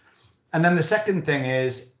with. And then the second thing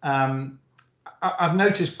is, I've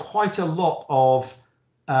noticed quite a lot of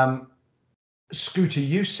scooter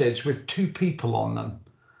usage with 2 people on them.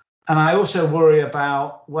 And I also worry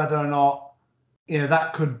about whether or not,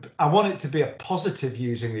 that could, I want it to be a positive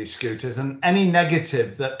using these scooters, and any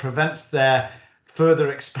negative that prevents their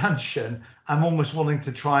further expansion, I'm almost wanting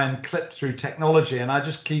to try and clip through technology. And I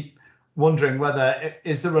just keep wondering whether,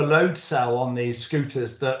 is there a load cell on these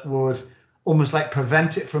scooters that would almost like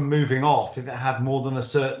prevent it from moving off if it had more than a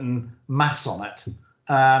certain mass on it.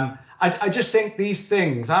 I just think these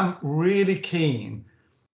things, I'm really keen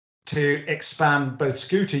to expand both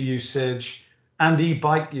scooter usage and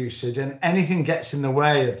e-bike usage, and anything gets in the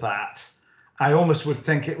way of that, I almost would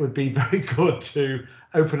think it would be very good to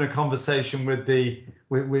open a conversation with the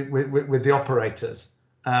operators,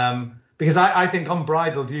 because I think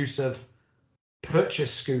unbridled use of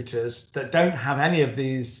purchase scooters that don't have any of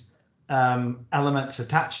these elements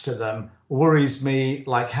attached to them worries me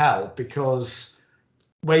like hell, because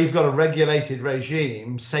where you've got a regulated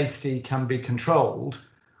regime, safety can be controlled.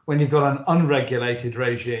 When you've got an unregulated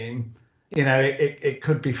regime, it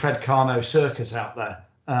could be Fred Carno circus out there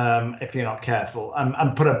if you're not careful,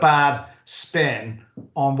 and put a bad spin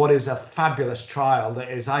on what is a fabulous trial that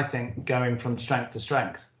is, I think, going from strength to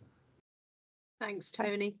strength. Thanks,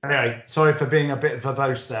 Tony. Anyway, sorry for being a bit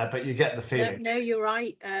verbose there, but you get the feeling. No, you're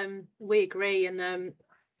right. We agree. And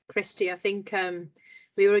Christy, I think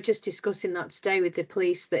we were just discussing that today with the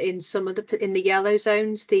police, that in some of in the yellow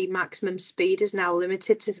zones, the maximum speed is now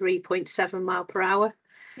limited to 3.7 mile per hour.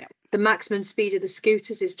 Yep. The maximum speed of the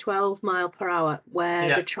scooters is 12 mile per hour,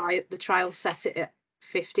 where the trial set it at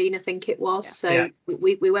 15, I think it was. So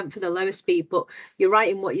we went for the lower speed. But you're right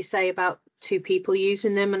in what you say about 2 people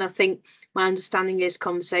using them, and I think my understanding is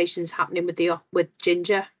conversations happening with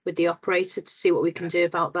Ginger, with the operator, to see what we can do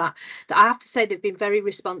about that. I have to say they've been very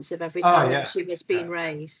responsive every time an issue has been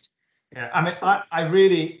raised. Yeah, I mean, I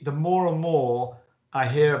really, the more and more I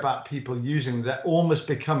hear about people using, they're almost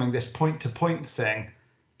becoming this point-to-point thing.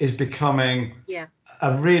 is becoming Yeah.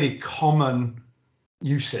 a really common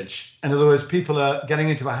usage. In other words, people are getting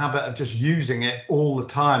into a habit of just using it all the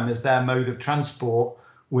time as their mode of transport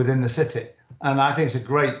within the city. And I think it's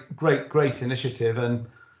a great initiative. And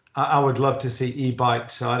I would love to see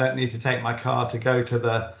e-bikes, so I don't need to take my car to go to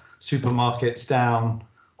the supermarkets down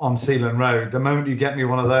on Sealand Road. The moment you get me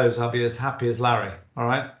one of those, I'll be as happy as Larry. All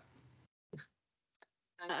right.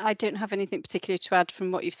 I don't have anything particularly to add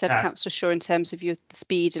from what you've said, Yeah. Councillor Shaw, in terms of the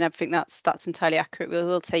speed and everything. That's entirely accurate.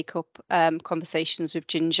 We'll take up conversations with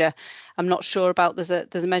Ginger. I'm not sure about there's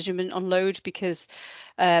a measurement on load because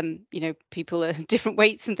people are different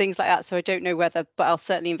weights and things like that. So I don't know whether, but I'll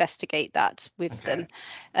certainly investigate that with them.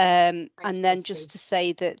 And then just to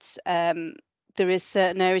say that there is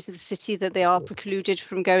certain areas of the city that they are precluded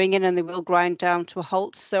from going in and they will grind down to a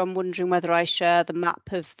halt. So I'm wondering whether I share the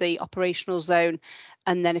map of the operational zone,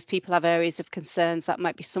 and then if people have areas of concerns, that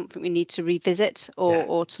might be something we need to revisit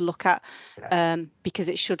or to look at, because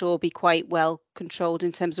it should all be quite well controlled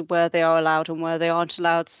in terms of where they are allowed and where they aren't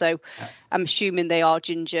allowed. So I'm assuming they are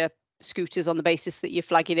Ginger scooters on the basis that you're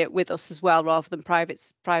flagging it with us as well, rather than private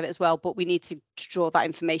as well, but we need to draw that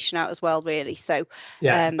information out as well, really. So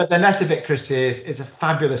but the net of it, Christy, is a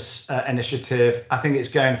fabulous initiative. I think it's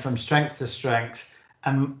going from strength to strength,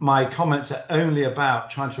 and my comments are only about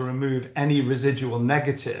trying to remove any residual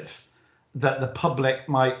negative that the public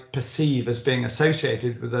might perceive as being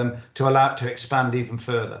associated with them to allow it to expand even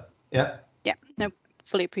further. No,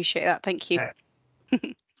 fully appreciate that. Thank you.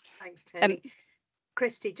 Thanks, Tony.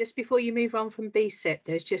 Christy, just before you move on from BSIP,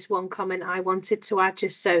 there's just one comment I wanted to add,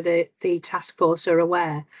 just so that the task force are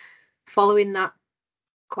aware. Following that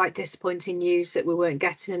quite disappointing news that we weren't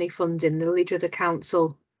getting any funding, the leader of the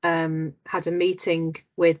council had a meeting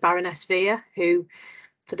with Baroness Vere, who,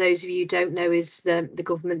 for those of you who don't know, is the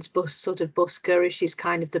government's busker. She's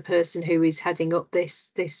kind of the person who is heading up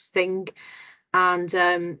this thing. And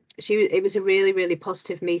it was a really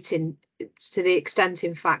positive meeting, to the extent,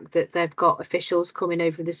 in fact, that they've got officials coming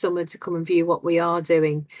over the summer to come and view what we are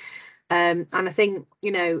doing. And I think,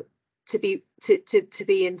 to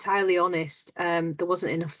be entirely honest, there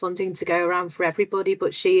wasn't enough funding to go around for everybody,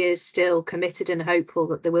 but she is still committed and hopeful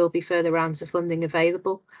that there will be further rounds of funding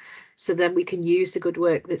available, so then we can use the good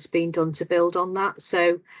work that's been done to build on that.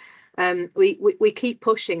 So we keep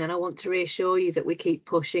pushing, and I want to reassure you that we keep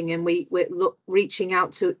pushing, and we're reaching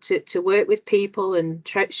out to work with people and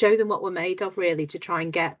show them what we're made of, really, to try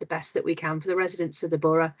and get the best that we can for the residents of the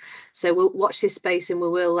borough. So we'll watch this space, and we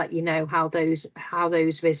will let you know how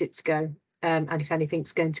those visits go, and if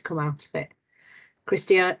anything's going to come out of it.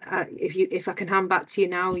 Christy, if I can hand back to you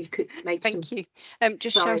now, you could make some. Thank you.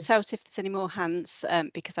 Just shout out if there's any more hands,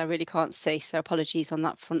 because I really can't see, so apologies on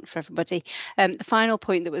that front for everybody. The final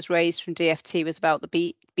point that was raised from DFT was about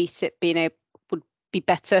the BSIP would be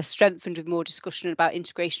better strengthened with more discussion about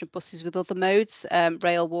integration of buses with other modes,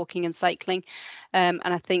 rail, walking and cycling. And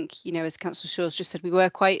I think, as Councillor Shaw's just said, we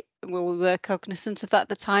were cognizant of that at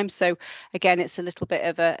the time. So again, it's a little bit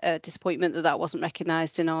of a disappointment that wasn't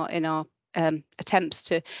recognised in our attempts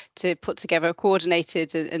to put together a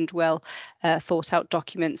coordinated and well thought out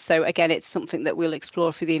document. So again, it's something that we'll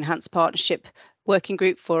explore through the Enhanced Partnership Working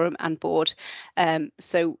Group, Forum and Board.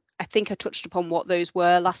 So I think I touched upon what those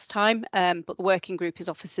were last time, but the working group is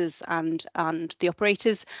officers and the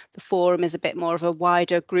operators. The forum is a bit more of a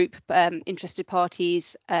wider group, interested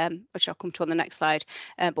parties, which I'll come to on the next slide.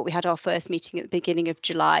 But we had our first meeting at the beginning of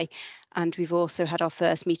July. And we've also had our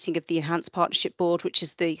first meeting of the Enhanced Partnership Board, which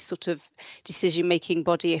is the sort of decision-making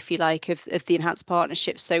body, if you like, of the Enhanced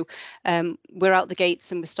Partnership. So we're out the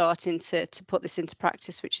gates and we're starting to put this into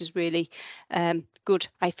practice, which is really good,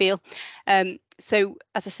 I feel. So,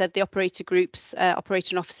 as I said, the operator groups,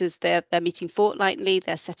 operating officers, they're meeting fortnightly.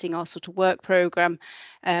 They're setting our sort of work programme.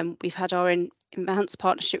 We've had our Enhanced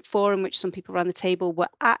Partnership Forum, which some people around the table were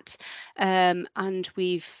at, and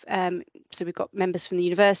we've got members from the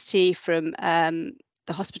university, from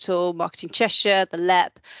the hospital, Marketing Cheshire, the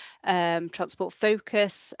LEP, Transport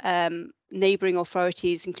Focus, neighbouring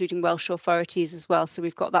authorities, including Welsh authorities as well. So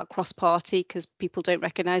we've got that cross-party, because people don't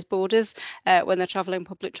recognise borders when they're travelling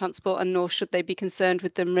public transport, and nor should they be concerned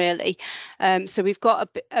with them, really. So we've got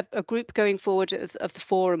a group going forward of the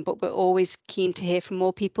forum, but we're always keen to hear from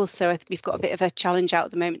more people. So I think we've got a bit of a challenge out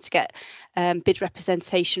at the moment to get bid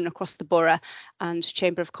representation across the borough and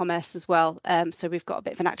Chamber of Commerce as well. So we've got a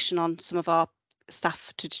bit of an action on some of our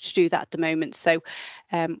staff to do that at the moment. So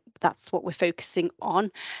that's what we're focusing on.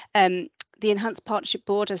 The Enhanced Partnership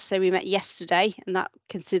Board, as I say, we met yesterday, and that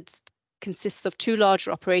consists of 2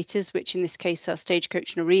 larger operators, which in this case are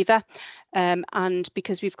Stagecoach and Arriva. And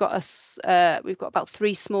because we've got about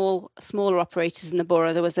 3 smaller operators in the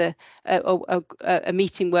borough, there was a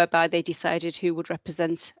meeting whereby they decided who would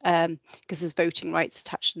represent, because there's voting rights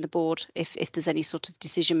attached in the board if there's any sort of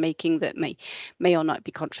decision making that may or not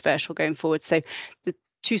be controversial going forward. So the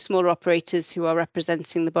 2 smaller operators who are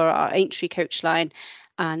representing the borough are Aintree Coach Line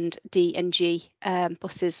and D&G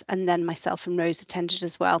buses, and then myself and Rose attended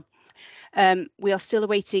as well. We are still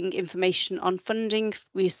awaiting information on funding.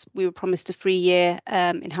 We were promised a 3-year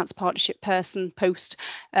enhanced partnership person post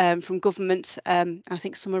from government. I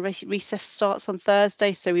think summer recess starts on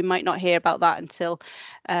Thursday, so we might not hear about that until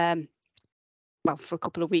well, for a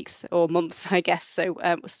couple of weeks or months, I guess. So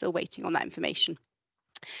we're still waiting on that information.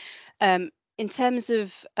 In terms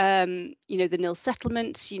of the nil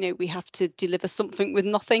settlement, we have to deliver something with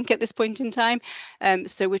nothing at this point in time.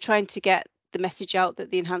 So we're trying to get the message out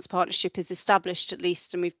that the enhanced partnership is established at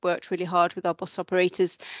least, and we've worked really hard with our bus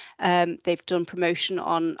operators. They've done promotion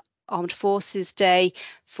on Armed Forces Day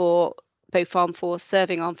for both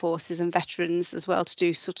serving armed forces and veterans as well, to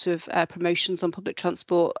do sort of promotions on public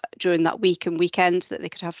transport during that week and weekend that they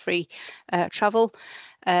could have free travel.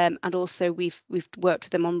 And also we've worked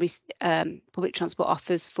with them on public transport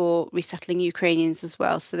offers for resettling Ukrainians as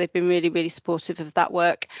well. So they've been really, really supportive of that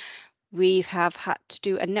work. We have had to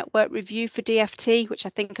do a network review for DFT, which I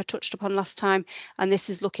think I touched upon last time. And this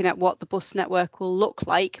is looking at what the bus network will look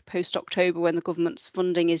like post-October when the government's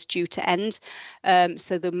funding is due to end.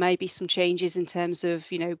 So there may be some changes in terms of,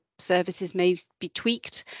 services may be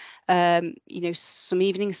tweaked. Some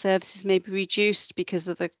evening services may be reduced because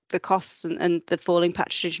of the costs and the falling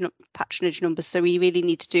patronage numbers. So we really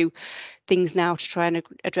need to do things now to try and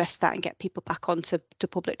address that and get people back onto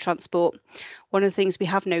public transport. One of the things we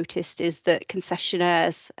have noticed is that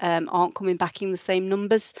concessionaires aren't coming back in the same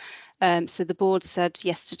numbers. So the board said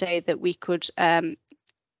yesterday that we could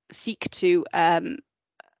seek to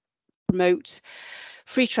promote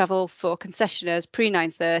free travel for concessionaires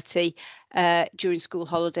pre-9:30 during school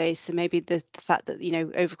holidays. So maybe the fact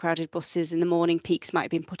that overcrowded buses in the morning peaks might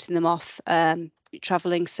have been putting them off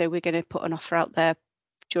travelling. So we're going to put an offer out there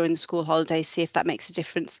during the school holidays, see if that makes a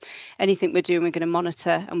difference. Anything we're doing, we're going to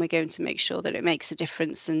monitor, and we're going to make sure that it makes a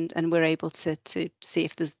difference, and we're able to see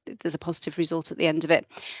if there's a positive result at the end of it.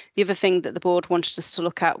 The other thing that the board wanted us to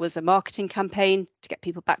look at was a marketing campaign to get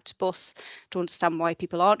people back to bus, to understand why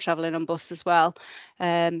people aren't travelling on bus as well.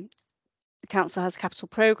 The council has a capital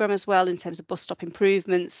programme as well in terms of bus stop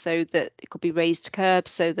improvements, so that it could be raised curbs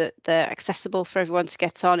so that they're accessible for everyone to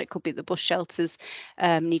get on. It could be the bus shelters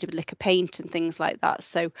need a lick of paint and things like that.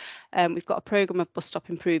 So we've got a programme of bus stop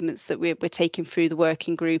improvements that we're taking through the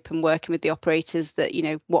working group and working with the operators, that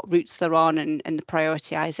what routes they're on and the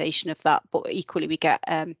prioritisation of that. But equally we get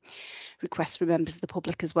requests from members of the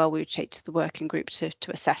public as well, we would take to the working group to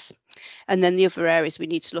assess. And then the other areas we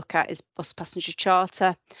need to look at is bus passenger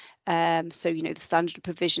charter. So the standard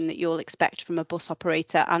provision that you'll expect from a bus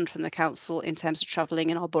operator and from the council in terms of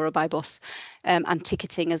travelling in our borough by bus, and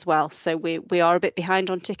ticketing as well. So we are a bit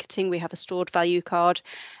behind on ticketing. We have a stored value card,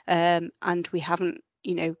 and we haven't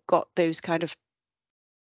got those kind of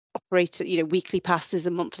operator weekly passes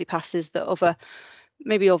and monthly passes that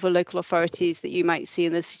maybe other local authorities that you might see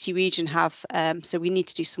in the city region have. So we need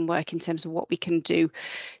to do some work in terms of what we can do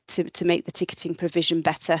to make the ticketing provision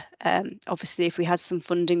better. Obviously, if we had some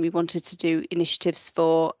funding, we wanted to do initiatives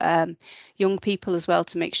for young people as well,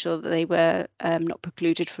 to make sure that they were not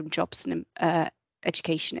precluded from jobs and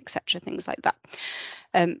education, etc., things like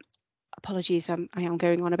that. Apologies, I am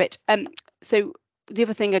going on a bit. So the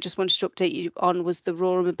other thing I just wanted to update you on was the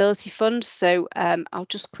Rural Mobility Fund. So I'll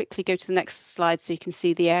just quickly go to the next slide so you can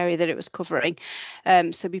see the area that it was covering.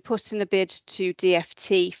 So we put in a bid to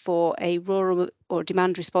DFT for a rural or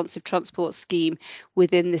demand responsive transport scheme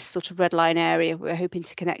within this sort of red line area. We're hoping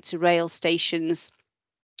to connect to rail stations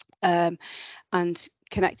and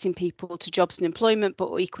connecting people to jobs and employment,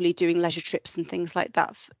 but equally doing leisure trips and things like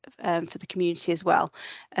that for the community as well,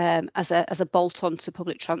 as a bolt on to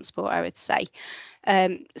public transport, I would say.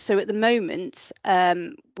 So at the moment,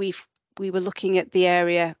 we were looking at the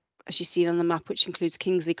area, as you've seen on the map, which includes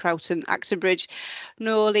Kingsley, Croughton, Axonbridge,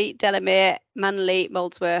 Norley, Delamere, Manley,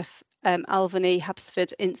 Moldsworth, Alvanley,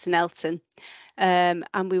 Habsford, Ince and Elton.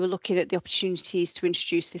 And we were looking at the opportunities to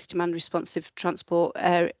introduce this demand responsive transport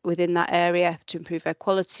within that area to improve air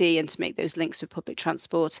quality and to make those links with public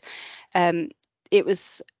transport. It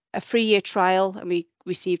was a 3-year trial, and we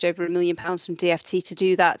received over £1 million from DFT to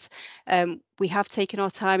do that. We have taken our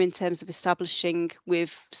time in terms of establishing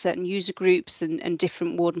with certain user groups and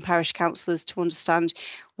different ward and parish councillors to understand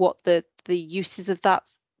what the uses of that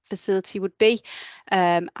facility would be,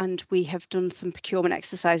 and we have done some procurement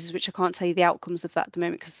exercises, which I can't tell you the outcomes of that at the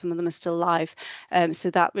moment because some of them are still live.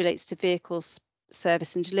 So that relates to vehicles,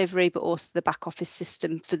 service and delivery, but also the back office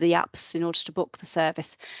system for the apps in order to book the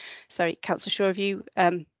service. Sorry, Councillor Shaw, have you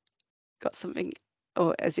got something,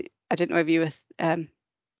 or is it, I don't know if you were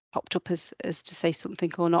popped up as to say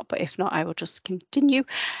something or not, but if not, I will just continue.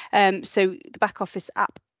 So the back office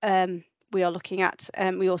app we are looking at,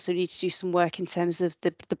 we also need to do some work in terms of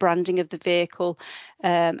the branding of the vehicle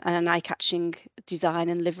and an eye-catching design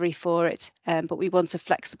and livery for it, but we want a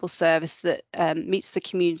flexible service that meets the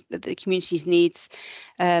community's needs,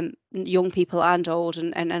 young people and old,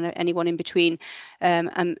 and anyone in between,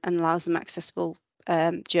 and allows them accessible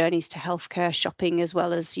journeys to healthcare, shopping, as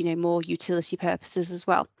well as, you know, more utility purposes as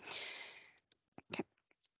well.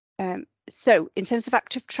 Okay. So in terms of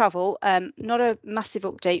active travel, not a massive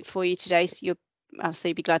update for you today, so I'll say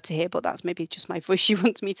you'd be glad to hear, but that's maybe just my voice you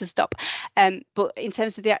want me to stop. But in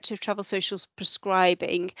terms of the active travel social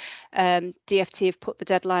prescribing, DFT have put the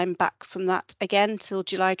deadline back from that again till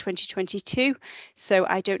July 2022. So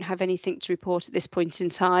I don't have anything to report at this point in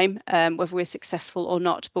time, whether we're successful or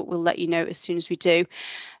not, but we'll let you know as soon as we do.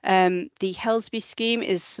 The Helsby scheme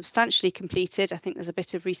is substantially completed. I think there's a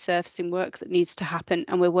bit of resurfacing work that needs to happen,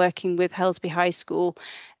 and we're working with Helsby High School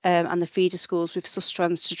and the feeder schools with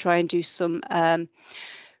Sustrans to try and do some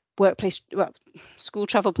school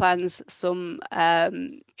travel plans, some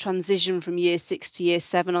transition from year 6 to year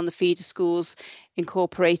 7 on the feeder schools,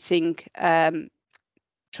 incorporating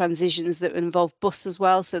transitions that involve bus as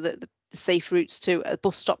well, so that the safe routes to a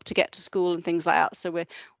bus stop to get to school and things like that. So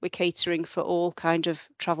we're catering for all kind of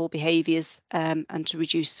travel behaviours and to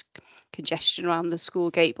reduce congestion around the school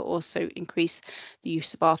gate, but also increase the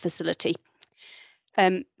use of our facility.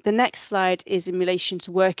 The next slide is in relation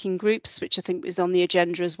to working groups, which I think was on the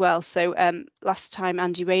agenda as well. So last time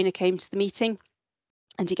Andy Rayner came to the meeting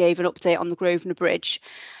and he gave an update on the Grosvenor Bridge.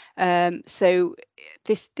 So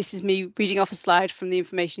this is me reading off a slide from the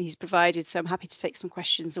information he's provided, so I'm happy to take some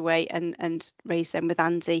questions away and raise them with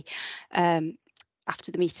Andy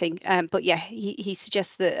after the meeting. But yeah, he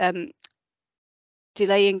suggests that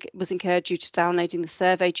delaying was incurred due to downloading the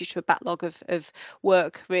survey due to a backlog of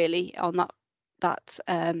work really on that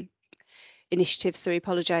initiative, so he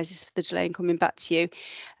apologises for the delay in coming back to you.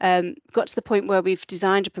 Got to the point where we've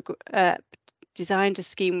designed a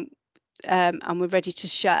scheme and we're ready to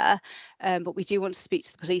share, but we do want to speak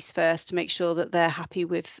to the police first to make sure that they're happy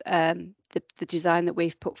with the design that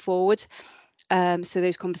we've put forward. So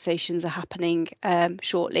those conversations are happening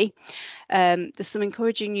shortly. There's some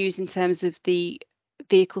encouraging news in terms of the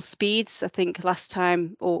vehicle speeds. I think last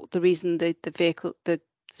time, or the reason the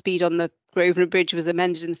speed on the Grosvenor Bridge was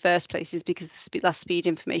amended in the first place is because the last speed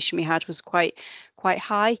information we had was quite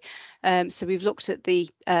high. So we've looked at the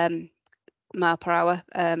mile per hour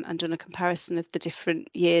and done a comparison of the different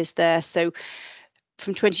years there. So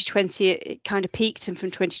from 2020 it kind of peaked, and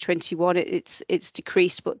from 2021 it's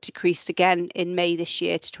decreased, but decreased again in May this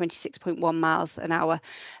year to 26.1 miles an hour.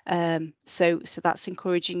 So that's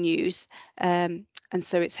encouraging news, and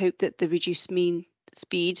so it's hoped that the reduced mean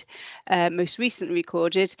speed most recently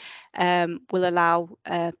recorded will allow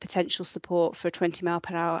potential support for a 20 mile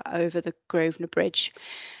per hour over the Grosvenor Bridge.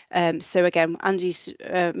 So again, Andy's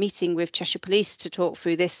meeting with Cheshire Police to talk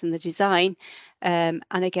through this and the design, and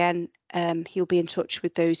again he'll be in touch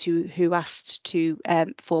with those who asked to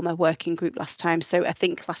form a working group last time. So I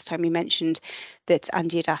think last time we mentioned that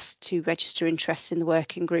Andy had asked to register interest in the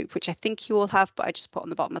working group, which I think you all have, but I just put on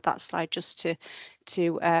the bottom of that slide just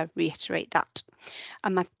to reiterate that.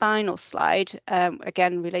 And my final slide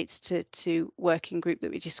again relates to working group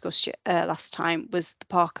that we discussed last time, was the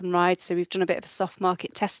park and ride. So we've done a bit of a soft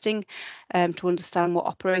market testing to understand what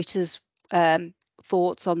operators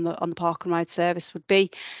thoughts on the park and ride service would be.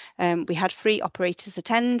 We had 3 operators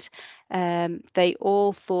attend. They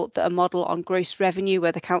all thought that a model on gross revenue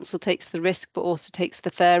where the council takes the risk but also takes the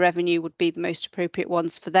fair revenue would be the most appropriate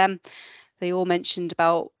ones for them. They all mentioned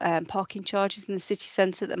about parking charges in the city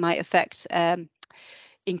centre that might affect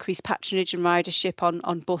increased patronage and ridership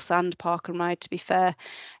on bus and park and ride, to be fair.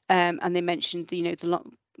 And they mentioned, you know,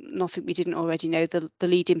 nothing we didn't already know, the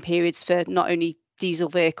lead-in periods for not only diesel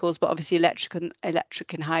vehicles but obviously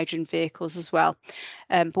electric and hydrogen vehicles as well.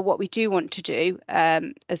 But what we do want to do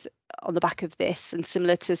as on the back of this, and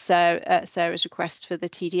similar to Sarah's request for the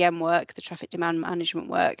TDM work, the traffic demand management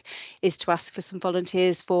work, is to ask for some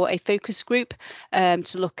volunteers for a focus group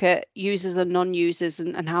to look at users and non-users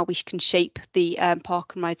and how we can shape the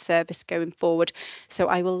park and ride service going forward. So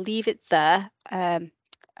I will leave it there, and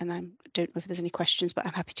I don't know if there's any questions, but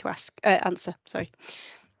I'm happy to answer. Sorry.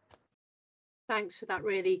 Thanks for that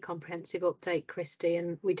really comprehensive update, Christy.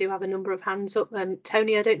 And we do have a number of hands up.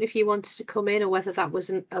 Tony, I don't know if you wanted to come in or whether that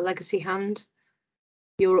wasn't a legacy hand.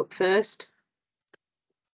 You're up first.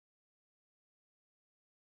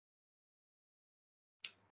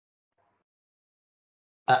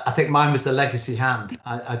 I think mine was the legacy hand.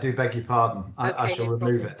 I do beg your pardon. I Okay, shall no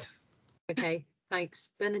remove problem. it. Okay, thanks.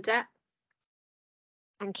 Bernadette?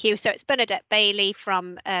 Thank you. So it's Bernadette Bailey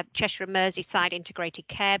from Cheshire and Merseyside Integrated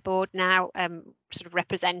Care Board now, sort of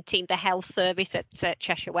representing the health service at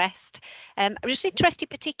Cheshire West. I'm just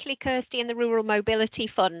interested particularly, Kirsty, in the Rural Mobility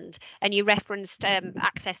Fund, and you referenced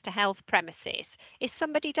access to health premises. Is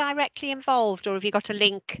somebody directly involved, or have you got a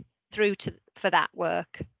link through for that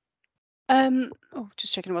work?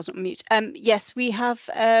 Just checking I wasn't on mute. Yes, we have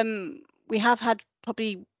had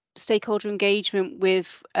probably stakeholder engagement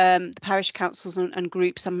with the parish councils and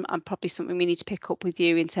groups, and probably something we need to pick up with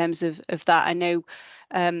you in terms of that. I know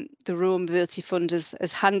the Rural Mobility Fund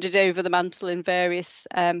has handed over the mantle in various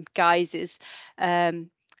guises, and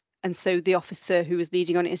so the officer who was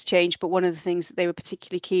leading on it has changed, but one of the things that they were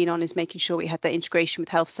particularly keen on is making sure we had that integration with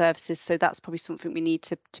health services, so that's probably something we need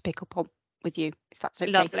to pick up on with you, if that's okay.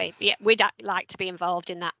 Lovely. Yeah, we'd like to be involved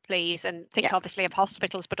in that, please, and think obviously of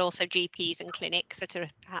hospitals, but also GPs and clinics that are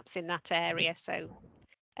perhaps in that area. So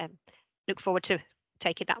look forward to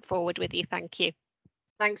taking that forward with you. Thank you.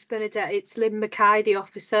 Thanks, Bernadette. It's Lynn Mackay, the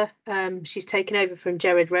officer. She's taken over from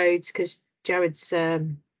Jared Rhodes because Jared's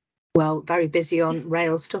well, very busy on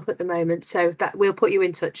rail stuff at the moment. So that we'll put you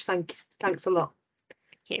in touch. Thanks a lot.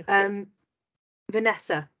 Thank you.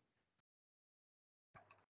 Vanessa.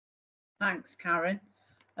 Thanks, Karen.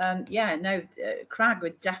 Yeah, no, Crag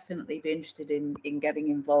would definitely be interested in getting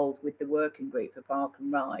involved with the working group for Park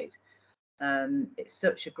and Ride. It's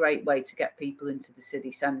such a great way to get people into the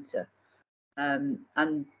city centre. And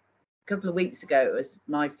a couple of weeks ago, it was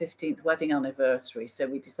my 15th wedding anniversary, so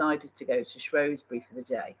we decided to go to Shrewsbury for the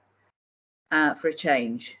day for a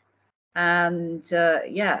change. And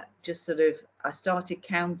yeah, just sort of, I started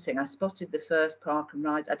counting. I spotted the first Park and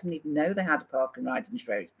Ride. I didn't even know they had a Park and Ride in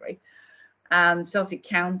Shrewsbury. And started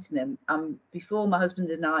counting them. Before my husband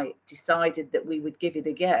and I decided that we would give it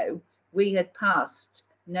a go, we had passed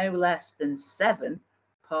no less than 7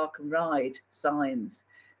 Park and Ride signs.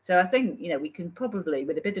 So I think, you know, we can probably,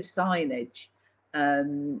 with a bit of signage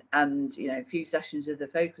and, you know, a few sessions of the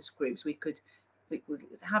focus groups, we could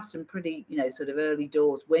have some pretty, you know, sort of early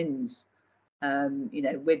doors wins, you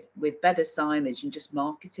know, with better signage and just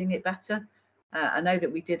marketing it better. I know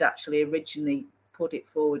that we did actually originally put it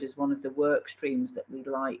forward as one of the work streams that we'd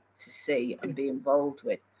like to see and be involved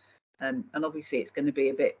with. And obviously it's going to be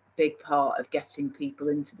a big part of getting people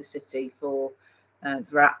into the city for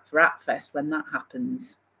AppFest when that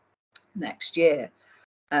happens next year.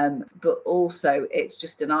 But also it's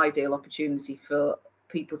just an ideal opportunity for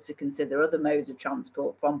people to consider other modes of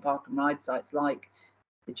transport from Park and Ride sites like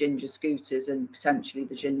the Ginger scooters and potentially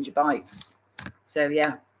the Ginger bikes. So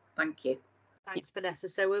yeah, thank you. Thanks, Vanessa.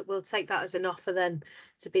 So we'll take that as an offer then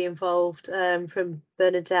to be involved from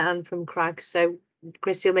Bernadette and from Crag. So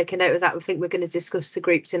Christy will make a note of that. I think we're going to discuss the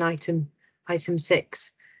groups in item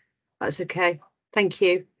 6. That's okay. Thank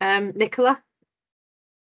you. Nicola?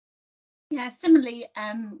 Yeah, similarly,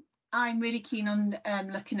 I'm really keen on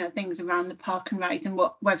looking at things around the Park and Ride and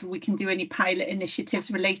whether we can do any pilot initiatives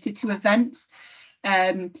related to events.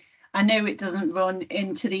 I know it doesn't run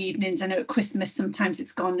into the evenings. I know at Christmas sometimes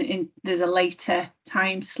it's gone in, there's a later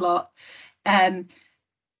time slot.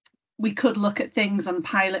 We could look at things on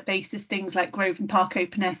pilot basis, things like Grosvenor Park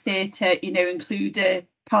Open Air Theatre, you know, include a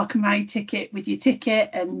Park and Ride ticket with your ticket,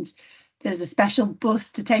 and there's a special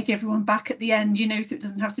bus to take everyone back at the end, you know, so it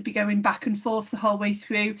doesn't have to be going back and forth the whole way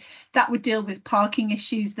through. That would deal with parking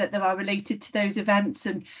issues that there are related to those events,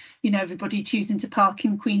 and, you know, everybody choosing to park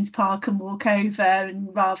in Queen's Park and walk over,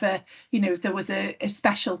 and rather, you know, if there was a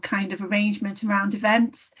special kind of arrangement around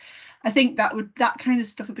events. I think that kind of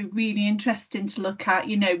stuff would be really interesting to look at,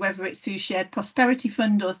 you know, whether it's through Shared Prosperity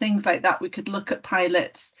Fund or things like that. We could look at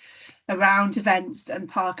pilots around events and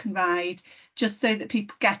Park and Ride, just so that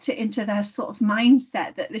people get it into their sort of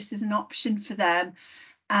mindset that this is an option for them.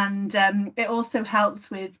 And it also helps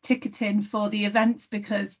with ticketing for the events,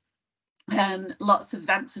 because lots of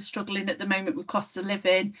events are struggling at the moment with cost of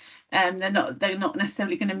living. They're not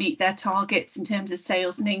necessarily going to meet their targets in terms of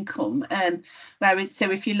sales and income. Whereas,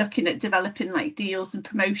 so if you're looking at developing like deals and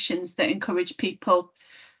promotions that encourage people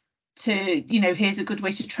to, you know, here's a good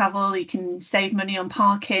way to travel, you can save money on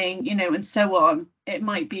parking, you know, and so on, it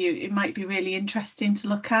might be really interesting to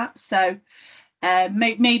look at. So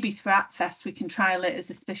maybe for AppFest we can trial it as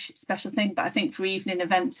a special thing, but I think for evening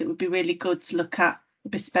events it would be really good to look at a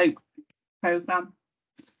bespoke programme.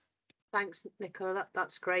 Thanks, Nicola.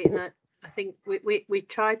 That's great, and I think we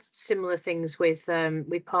tried similar things with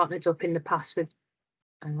we partnered up in the past with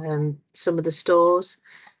some of the stores,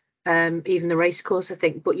 even the racecourse, I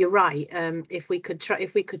think. But you're right. If we could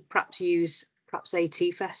perhaps use AT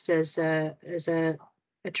Fest as a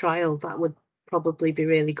trial, that would probably be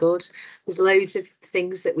really good. There's loads of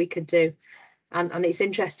things that we could do, and it's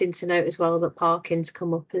interesting to note as well that parking's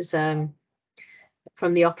come up as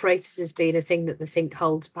from the operators as being a thing that they think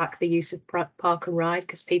holds back the use of park and ride,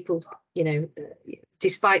 because people, you know,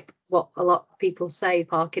 despite what a lot of people say,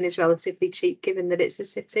 parking is relatively cheap given that it's a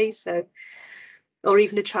city. So, or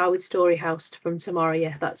even a trial with Story House from tomorrow.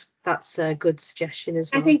 Yeah, that's a good suggestion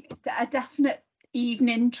as well. I think a definite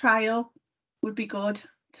evening trial would be good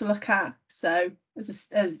to look at. So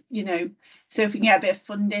as you know, so if we can get a bit of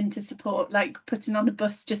funding to support like putting on a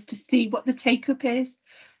bus just to see what the take up is,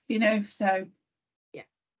 you know. So yeah.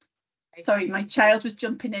 Sorry, my child was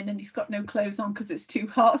jumping in and he's got no clothes on because it's too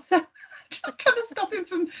hot. So just trying to stop him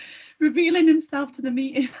from revealing himself to the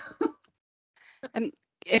meeting.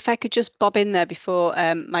 If I could just bob in there before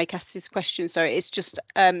Mike asks his question. Sorry, it's just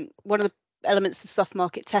one of the elements of the soft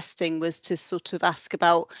market testing was to sort of ask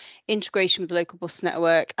about integration with the local bus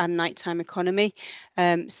network and nighttime economy.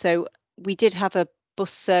 So we did have a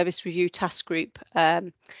bus service review task group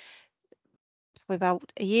about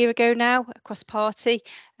a year ago now across party.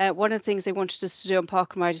 One of the things they wanted us to do on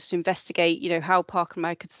Park and Ride is to investigate, you know, how Park and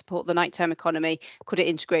Ride could support the nighttime economy. Could it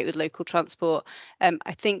integrate with local transport?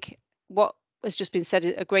 I think what has just been said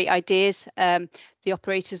are great ideas. The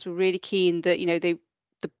operators were really keen that, you know, the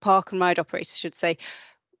Park and Ride operators, should say,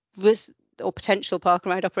 or potential Park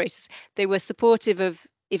and Ride operators, they were supportive of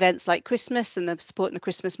events like Christmas and they're supporting the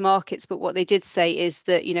Christmas markets, but what they did say is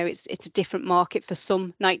that, you know, it's a different market for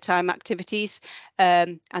some nighttime activities,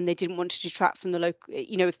 and they didn't want to detract from the local,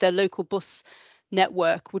 you know, if their local bus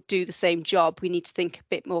network would do the same job, we need to think a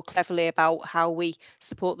bit more cleverly about how we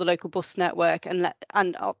support the local bus network and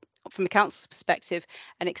from a council's perspective,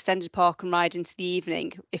 an extended Park and Ride into the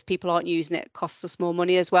evening, if people aren't using it, costs us more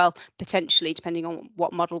money as well, potentially, depending on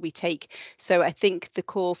what model we take. So I think the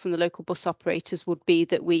call from the local bus operators would be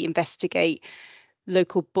that we investigate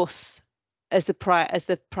local bus as the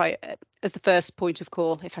first point of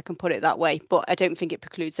call, if I can put it that way. But I don't think it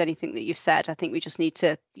precludes anything that you've said. I think we just need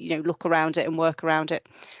to, you know, look around it and work around it.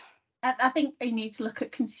 I think they need to look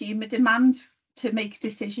at consumer demand to make a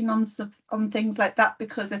decision on things like that,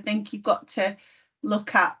 because I think you've got to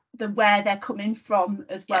look at where they're coming from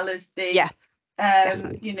as well as the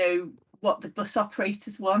you know, what the bus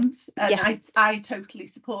operators want. And I totally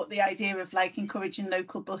support the idea of like encouraging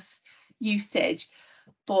local bus usage,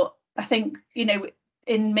 but I think, you know,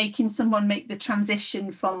 in making someone make the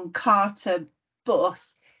transition from car to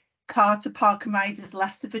bus, car to Park and Ride is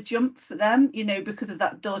less of a jump for them, you know, because of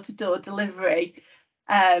that door-to-door delivery.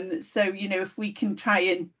 So, you know, if we can try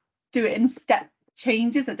and do it in step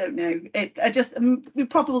changes, I don't know. We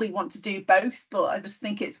probably want to do both, but I just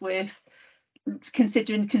think it's worth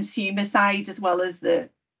considering consumer side as well as the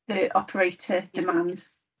operator demand.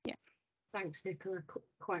 Yeah. Thanks, Nicola.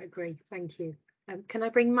 Quite agree. Thank you. Can I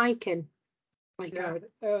bring Mike in? Mike.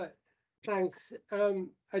 Yeah, thanks.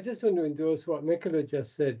 I just want to endorse what Nicola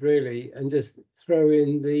just said, really, and just throw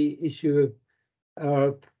in the issue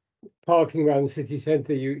of parking around the city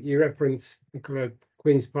centre. You referenced, Nicola,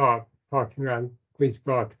 Queen's Park, parking around Queen's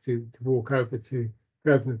Park to walk over to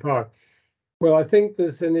Grosvenor Park. Well, I think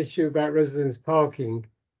there's an issue about residents parking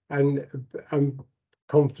and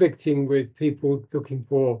conflicting with people looking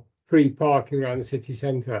for free parking around the city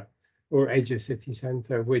centre or edge of city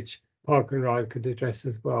centre, which Park and Ride could address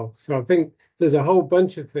as well. So I think there's a whole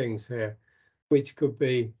bunch of things here which could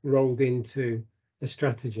be rolled into the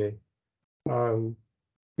strategy,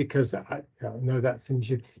 because I know that's an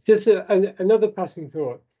issue. Just another passing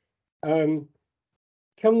thought. Come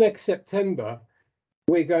next September,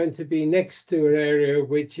 we're going to be next to an area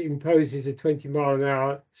which imposes a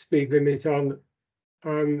 20-mile-an-hour speed limit on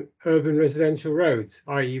urban residential roads,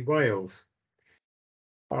 i.e. Wales.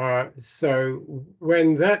 So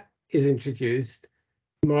when that is introduced,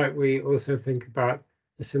 might we also think about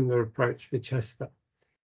a similar approach for Chester?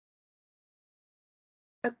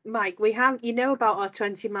 Mike, we have, you know about our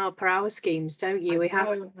 20-mile-per-hour schemes, don't you?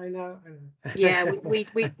 I know. Yeah,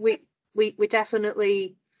 we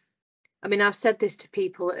definitely. I mean, I've said this to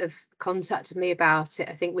people that have contacted me about it.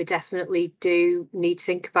 I think we definitely do need to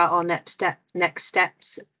think about our next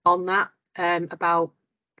steps on that, about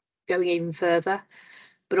going even further.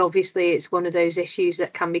 But obviously, it's one of those issues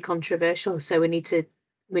that can be controversial. So we need to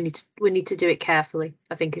do it carefully,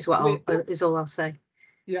 I think, is all I'll say.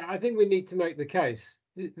 Yeah, I think we need to make the case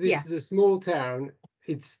this is a small town.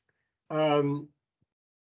 It's only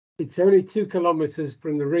 2 kilometres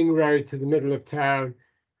from the ring road to the middle of town.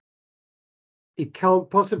 It can't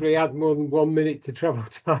possibly add more than 1 minute to travel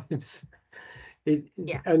times.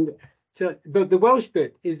 And so, but the Welsh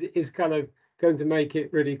bit is kind of going to make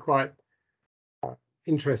it really quite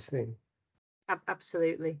interesting.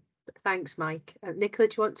 Absolutely. Thanks, Mike. Nicola,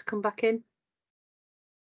 do you want to come back in?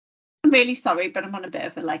 I'm really sorry, but I'm on a bit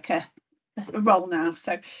of a roll now.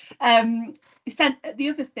 So the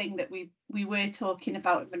other thing that we were talking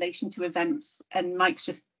about in relation to events, and Mike's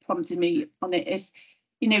just prompted me on it, is,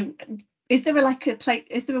 you know, is there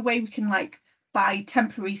a way we can buy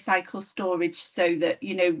temporary cycle storage so that,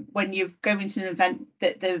 you know, when you go into an event,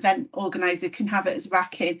 that the event organizer can have it as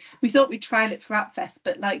racking? We thought we'd trial it for AppFest,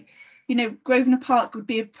 but you know, Grosvenor Park would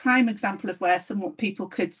be a prime example of where people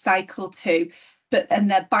could cycle to,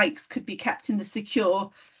 and their bikes could be kept in the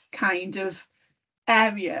secure kind of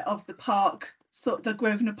area of the park, sort of the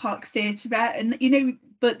Grosvenor Park Theatre, and you know,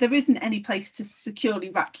 but there isn't any place to securely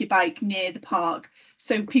rack your bike near the park,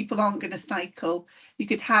 so people aren't going to cycle. You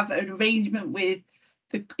could have an arrangement with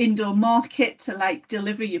the indoor market to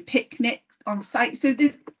deliver your picnic on site. So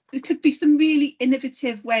there could be some really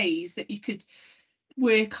innovative ways that you could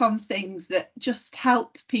work on things that just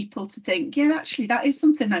help people to think, yeah, actually that is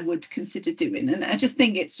something I would consider doing. And I just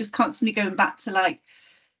think it's just constantly going back to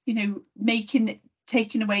you know,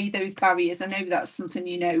 taking away those barriers. I know that's something,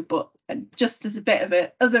 you know, but just as a bit of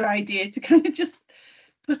a other idea to kind of just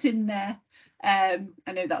put in there. I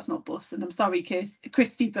know that's not bus, and I'm sorry,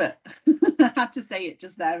 Christy, but I had to say it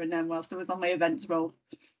just there and then whilst I was on my events role.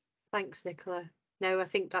 Thanks, Nicola. No, I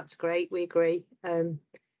think that's great. We agree.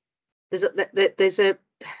 There's the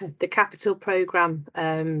capital programme.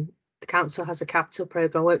 The council has a capital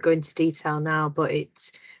programme. I won't go into detail now, but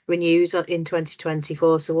it renews in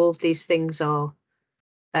 2024. So all of these things are,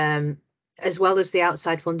 as well as the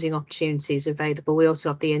outside funding opportunities available, we also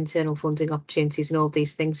have the internal funding opportunities, and all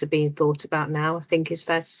these things are being thought about now, I think is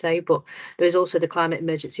fair to say. But there is also the Climate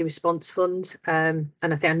Emergency Response Fund, and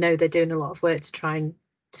I know they're doing a lot of work to try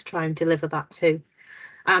and deliver that too.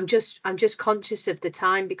 I'm just conscious of the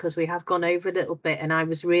time because we have gone over a little bit, and I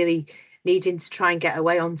was really needing to try and get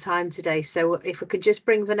away on time today. So if we could just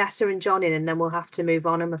bring Vanessa and John in, and then we'll have to move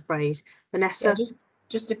on, I'm afraid. Vanessa? Yeah,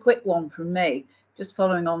 just a quick one from me, just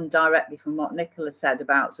following on directly from what Nicola said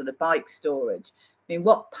about sort of bike storage. I mean,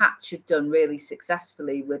 what Patch have done really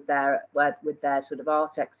successfully with their sort of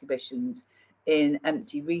art exhibitions in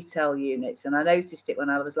empty retail units, and I noticed it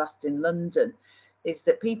when I was last in London, is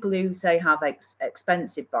that people who say have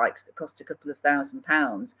expensive bikes that cost a couple of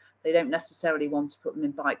 £1,000s, they don't necessarily want to put them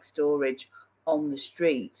in bike storage on the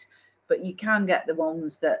street, but you can get the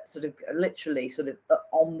ones that sort of literally sort of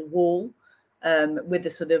on the wall, with a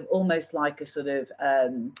sort of almost like a sort of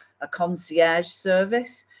a concierge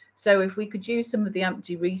service. So if we could use some of the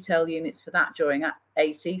empty retail units for that during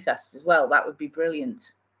AC Fest as well, that would be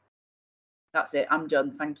brilliant. That's it. I'm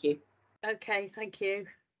done. Thank you. Okay, thank you.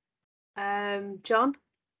 John?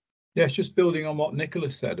 Yes, just building on what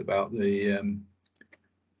Nicola said about the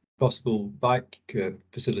possible bike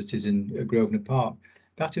facilities in Grosvenor Park.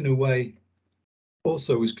 That in a way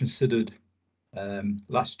also was considered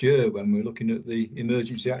last year when we were looking at the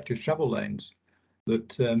emergency active travel lanes,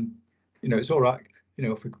 that you know, it's all right, you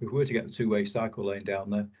know, if we were to get the two-way cycle lane down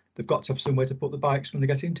there, they've got to have somewhere to put the bikes when they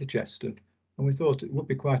get into Chester, and we thought it would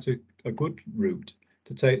be quite a good route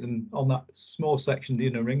to take them on that small section, the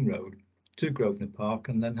inner ring road, to Grosvenor Park,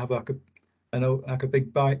 and then have like a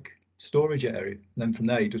big bike storage area, and then from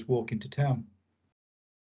there you just walk into town.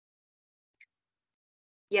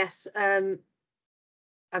 Yes, I'm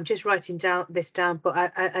just writing this down,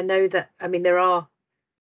 but I know that, I mean, there are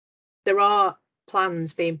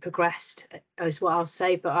plans being progressed, is what I'll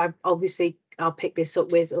say, but I'll pick this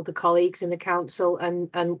up with other colleagues in the council, and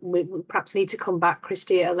we perhaps need to come back,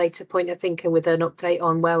 Christy, at a later point, I think, with an update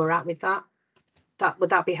on where we're at with that. Would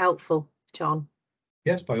that be helpful, John?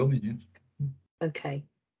 Yes, by all means, yes. Okay.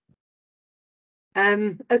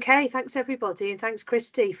 Okay, thanks everybody, and thanks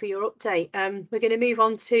Christy for your update. We're going to move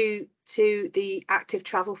on to the Active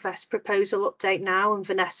Travel Fest proposal update now, and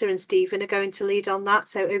Vanessa and Stephen are going to lead on that,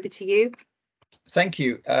 so over to you. Thank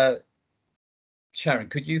you. Sharon,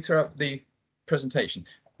 could you throw up the presentation?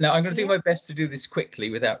 Now, I'm going to do my best to do this quickly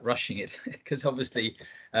without rushing it, because obviously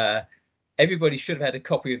everybody should have had a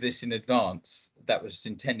copy of this in advance. That was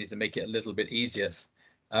intended to make it a little bit easier.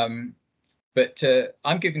 But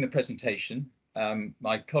I'm giving the presentation.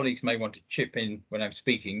 My colleagues may want to chip in when I'm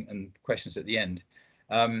speaking and questions at the end.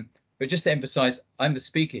 But just to emphasize, I'm the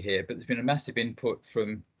speaker here, but there's been a massive input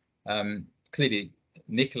from clearly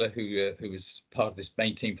Nicola, who was part of this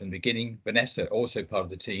main team from the beginning, Vanessa, also part of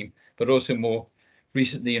the team, but also more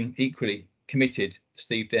recently and equally committed,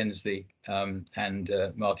 Steve Densley and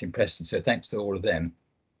Martin Preston. So thanks to all of them.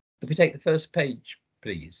 If we take the first page,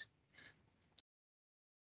 please.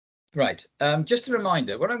 Right, just a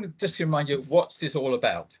reminder, just to remind you, what's this all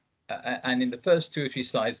about? And in the first 2 or 3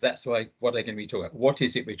 slides, that's what I'm going to be talking about. What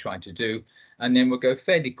is it we're trying to do? And then we'll go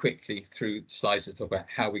fairly quickly through slides that talk about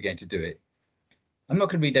how we're going to do it. I'm not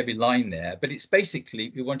going to read every line there, but it's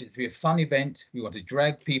basically, we want it to be a fun event. We want to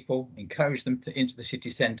drag people, encourage them into the city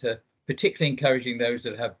centre, particularly encouraging those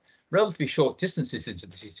that have relatively short distances into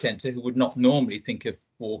the city centre who would not normally think of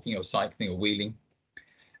walking or cycling or wheeling.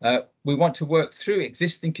 We want to work through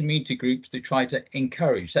existing community groups to try to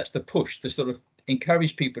encourage, that's the push, to sort of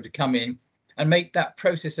encourage people to come in and make that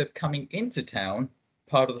process of coming into town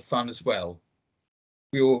part of the fun as well.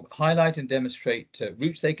 We will highlight and demonstrate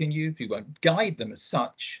routes they can use. We won't guide them as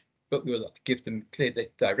such, but we will give them clear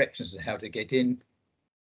directions on how to get in.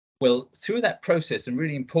 Well, through that process, and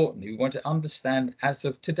really importantly, we want to understand as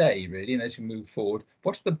of today, really, and as we move forward,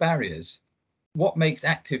 what are the barriers? What makes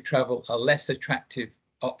active travel a less attractive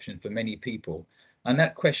option for many people? And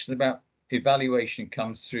that question about evaluation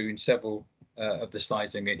comes through in several of the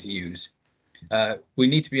slides I'm going to use. We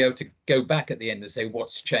need to be able to go back at the end and say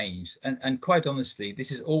what's changed. And quite honestly,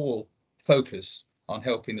 this is all focused on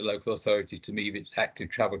helping the local authority to meet its active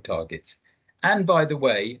travel targets. And by the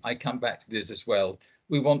way, I come back to this as well.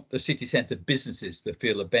 We want the city centre businesses to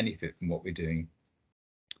feel a benefit from what we're doing.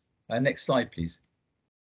 Next slide, please.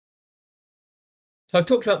 So I've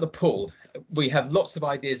talked about the pull. We have lots of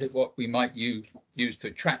ideas of what we might use to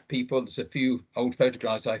attract people. There's a few old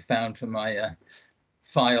photographs I found from my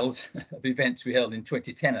files of events we held in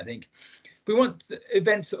 2010, I think. We want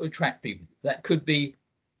events that attract people. That could be,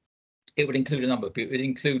 it would include a number of people. It would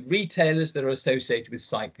include retailers that are associated with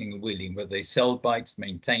cycling and wheeling, whether they sell bikes,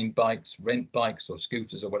 maintain bikes, rent bikes or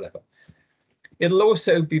scooters or whatever. It'll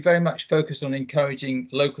also be very much focused on encouraging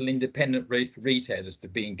local independent retailers to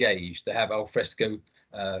be engaged, to have alfresco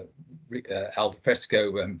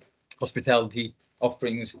hospitality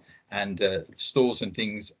offerings and stores and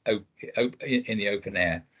things in the open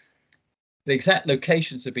air. The exact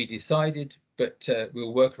locations will be decided, but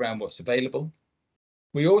we'll work around what's available.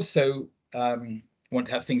 We also want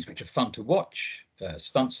to have things which are fun to watch,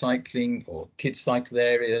 stunt cycling or kids cycle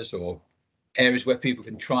areas or areas where people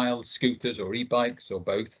can trial scooters or e-bikes or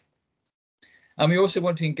both. And we also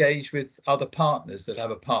want to engage with other partners that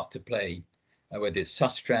have a part to play, whether it's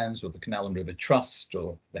Sustrans or the Canal and River Trust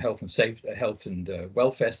or the health and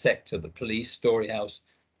welfare sector, the police, Storyhouse,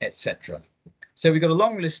 etc. So we've got a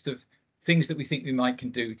long list of things that we think we might can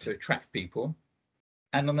do to attract people.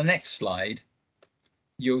 And on the next slide,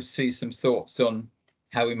 you'll see some thoughts on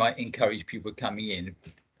how we might encourage people coming in.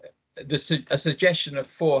 There's a suggestion of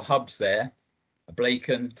 4 hubs there.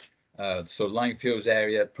 Blacon, sort of Limefields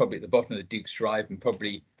area, probably at the bottom of the Duke's Drive and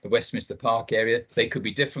probably the Westminster Park area. They could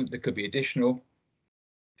be different, they could be additional.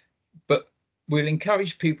 But we'll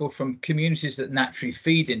encourage people from communities that naturally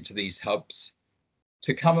feed into these hubs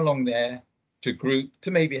to come along there, to group,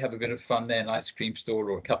 to maybe have a bit of fun there, an ice cream store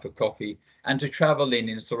or a cup of coffee, and to travel in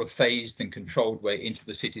a sort of phased and controlled way into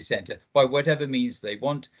the city centre by whatever means they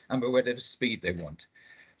want and by whatever speed they want.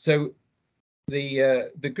 So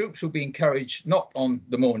the groups will be encouraged not on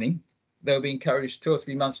the morning, they'll be encouraged 2 or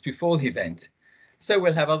 3 months before the event. So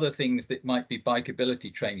we'll have other things that might be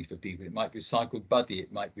bikeability training for people, it might be cycle buddy,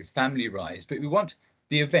 it might be family rides, but we want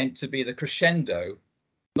the event to be the crescendo,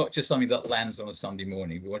 not just something that lands on a Sunday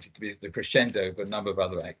morning. We want it to be the crescendo of a number of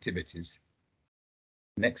other activities.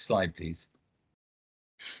 Next slide, please.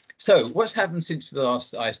 So what's happened since the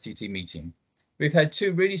last ISTT meeting? We've had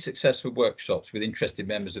 2 really successful workshops with interested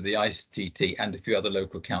members of the ISTT and a few other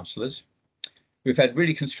local councillors. We've had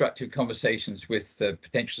really constructive conversations with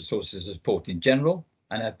potential sources of support in general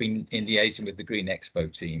and have been in liaison with the Green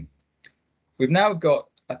Expo team. We've now got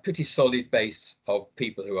a pretty solid base of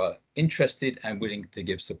people who are interested and willing to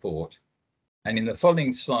give support. And in the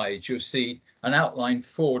following slides, you'll see an outlined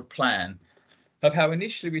forward plan of how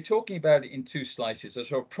initially we're talking about it in 2 slices, a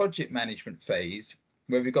sort of project management phase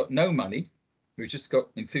where we've got no money. We've just got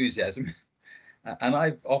enthusiasm, and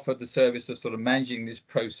I've offered the service of sort of managing this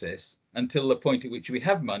process until the point at which we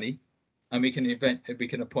have money and we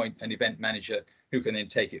can appoint an event manager who can then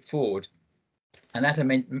take it forward. And that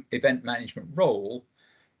event management role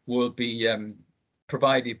will be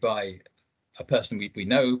provided by a person we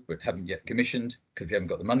know but haven't yet commissioned because we haven't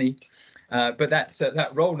got the money. But that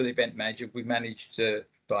role of the event manager we managed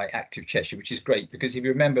by Active Cheshire, which is great because if you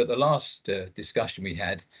remember the last discussion we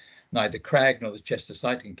had, neither CRAG nor the Chester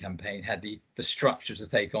Cycling Campaign had the structure to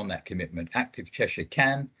take on that commitment. Active Cheshire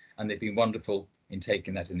can, and they've been wonderful in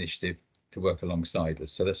taking that initiative to work alongside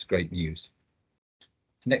us. So that's great news.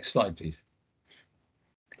 Next slide, please.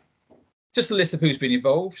 Just a list of who's been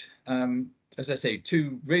involved. As I say,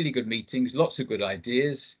 2 really good meetings, lots of good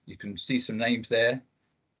ideas. You can see some names there,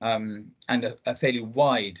 and a fairly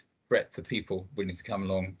wide breadth of people willing to come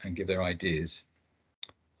along and give their ideas.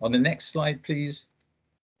 On the next slide, please.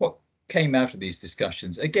 What came out of these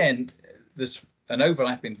discussions? Again, there's an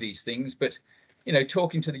overlap in these things, but you know,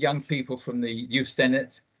 talking to the young people from the Youth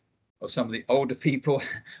Senate or some of the older people,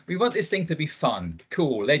 we want this thing to be fun,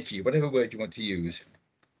 cool, edgy, whatever word you want to use.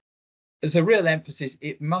 There's a real emphasis,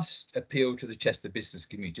 it must appeal to the Chester business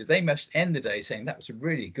community. They must end the day saying that was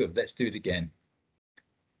really good, let's do it again.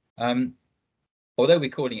 Although we're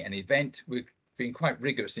calling it an event, we've been quite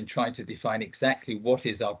rigorous in trying to define exactly what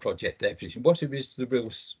is our project definition, what is the real,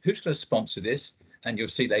 who's going to sponsor this, and you'll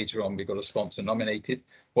see later on we've got a sponsor nominated.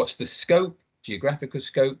 What's the scope, geographical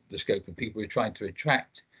scope, the scope of people we're trying to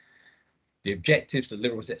attract, the objectives, the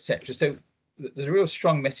deliverables, etc. So there's a real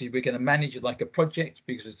strong message. We're going to manage it like a project,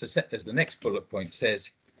 because as the next bullet point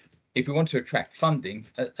says, if we want to attract funding,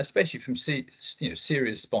 especially from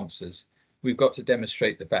serious sponsors, we've got to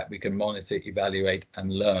demonstrate the fact we can monitor, evaluate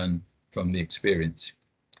and learn from the experience.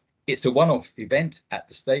 It's a one-off event at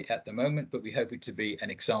the state at the moment, but we hope it to be an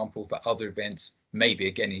example for other events, maybe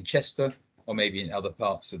again in Chester or maybe in other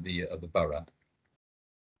parts of the borough.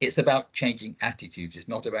 It's about changing attitudes. It's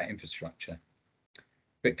not about infrastructure.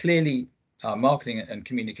 But clearly, our marketing and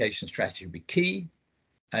communication strategy will be key.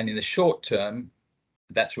 And in the short term,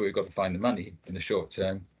 that's where we've got to find the money. In the short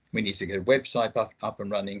term, we need to get a website up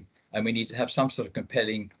and running, and we need to have some sort of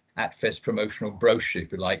compelling at-fest promotional brochure,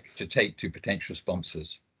 if you like, to take to potential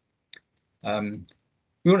sponsors. We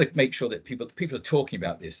want to make sure that people are talking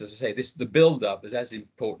about this. As I say, the build-up is as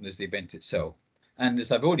important as the event itself. And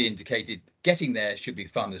as I've already indicated, getting there should be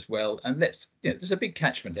fun as well. And there's a big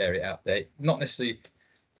catchment area out there, not necessarily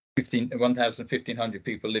 1,000, 1,500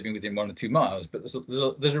 people living within 1 or 2 miles, but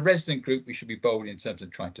there's a resident group we should be bold in terms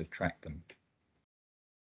of trying to attract them.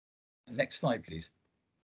 Next slide, please.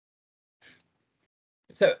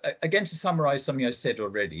 So again, to summarize something I said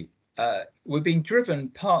already, we're being driven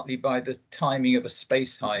partly by the timing of a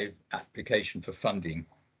Space Hive application for funding.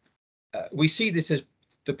 We see this as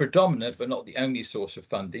the predominant but not the only source of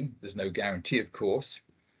funding. There's no guarantee, of course,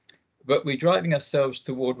 but we're driving ourselves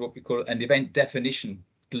toward what we call an event definition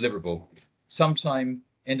deliverable, sometime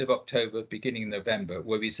end of October, beginning of November,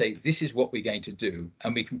 where we say this is what we're going to do,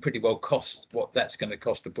 and we can pretty well cost what that's going to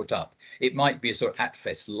cost to put up. It might be a sort of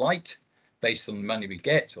at-fest light based on the money we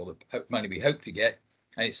get or the money we hope to get,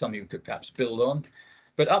 and it's something we could perhaps build on.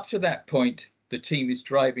 But up to that point, the team is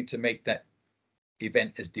driving to make that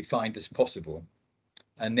event as defined as possible.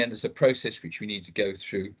 And then there's a process which we need to go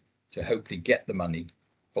through to hopefully get the money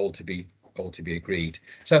all to be agreed.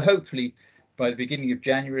 So hopefully by the beginning of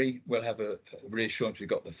January, we'll have a reassurance we've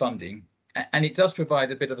got the funding. And it does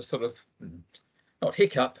provide a bit of a sort of, not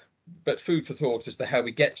hiccup, but food for thought as to how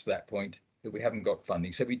we get to that point that we haven't got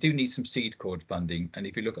funding. So we do need some seed cord funding. And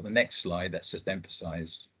if you look at the next slide, that's just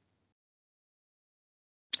emphasised.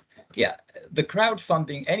 Yeah, the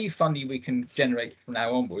crowdfunding, any funding we can generate from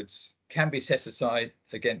now onwards can be set aside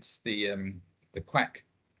against the quack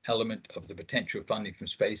element of the potential funding from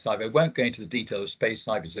Space Hive. I won't go into the details of Space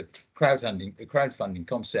Hive. It's a crowdfunding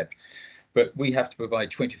concept, but we have to provide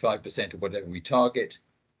 25% of whatever we target,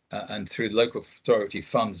 and through local authority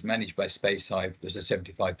funds managed by Space Hive, there's a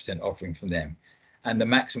 75% offering from them, and the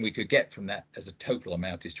maximum we could get from that as a total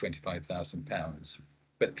amount is £25,000.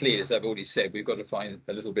 But clearly, as I've already said, we've got to find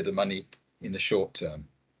a little bit of money in the short term.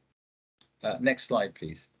 Next slide,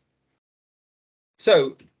 please.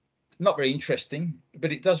 So, not very interesting,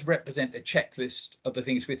 but it does represent a checklist of the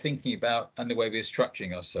things we're thinking about and the way we're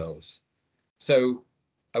structuring ourselves. So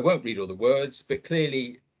I won't read all the words, but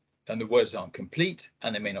clearly, and the words aren't complete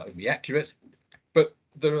and they may not be accurate, but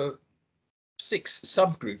there are 6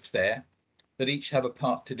 subgroups there that each have a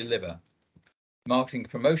part to deliver. Marketing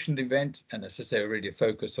promotion of the event, and as I say, already a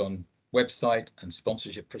focus on website and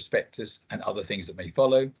sponsorship prospectus and other things that may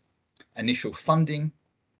follow. Initial funding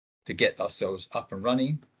to get ourselves up and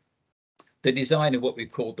running. The design of what we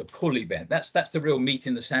call the pull event. That's the real meat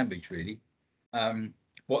in the sandwich, really.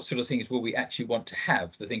 What sort of things will we actually want to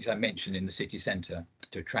have? The things I mentioned in the city centre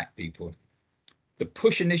to attract people. The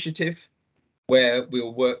push initiative, where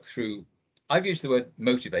we'll work through, I've used the word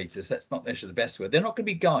motivators. That's not necessarily the best word. They're not going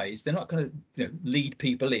to be guides. They're not going to lead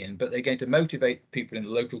people in, but they're going to motivate people in the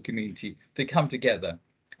local community to come together.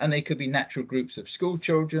 And they could be natural groups of school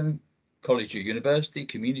children, college or university,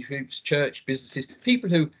 community groups, church, businesses, people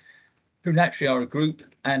who naturally are a group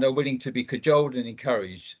and are willing to be cajoled and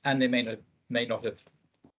encouraged, and they may not have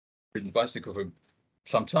ridden a bicycle for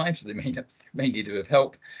some time, so they may need a bit of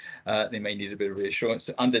help. They may need a bit of reassurance.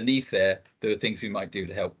 So underneath there are things we might do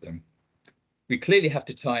to help them. We clearly have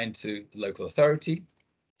to tie into the local authority.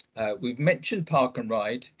 We've mentioned park and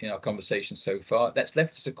ride in our conversation so far. That's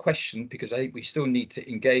left us a question, because I think we still need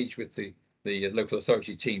to engage with the local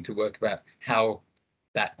authority team to work about how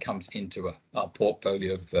that comes into our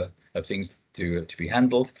portfolio of things to be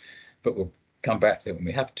handled. But we'll come back to it when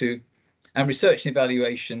we have to. And research and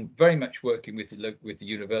evaluation, very much working with the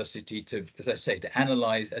university to, as I say, to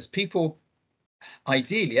analyse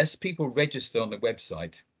ideally as people register on the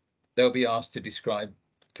website, they'll be asked to describe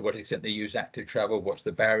to what extent they use active travel, what's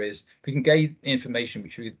the barriers. We can gain information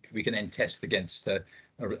which we can then test against a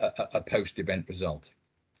post-event result.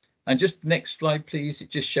 And just next slide, please. It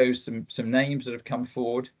just shows some names that have come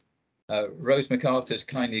forward. Rose MacArthur has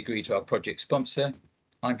kindly agreed to our project sponsor.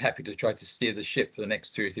 I'm happy to try to steer the ship for the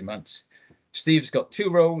next 2 or 3 months. Steve's got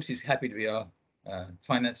 2 roles. He's happy to be our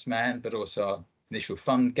finance man, but also our initial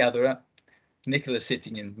fund gatherer. Nicola's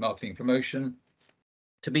sitting in marketing promotion.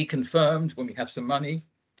 To be confirmed when we have some money,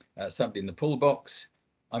 somebody in the pull box.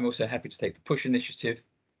 I'm also happy to take the push initiative.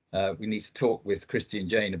 We need to talk with Christy and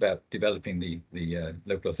Jane about developing the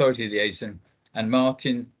local authority liaison, and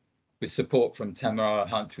Martin, with support from Tamara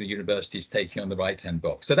Hunt from the university, is taking on the right-hand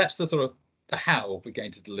box. So that's the sort of the how we're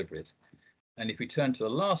going to deliver it. And if we turn to the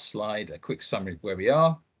last slide, a quick summary of where we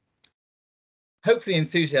are. Hopefully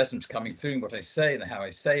enthusiasm's coming through in what I say and how I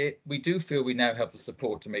say it. We do feel we now have the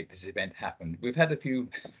support to make this event happen. We've had a few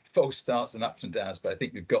false starts and ups and downs, but I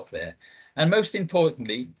think we've got there. And most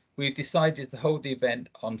importantly, we've decided to hold the event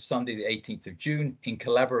on Sunday, the 18th of June, in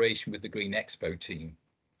collaboration with the Green Expo team.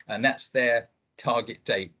 And that's their target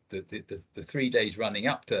date, the 3 days running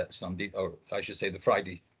up to that Sunday, or I should say the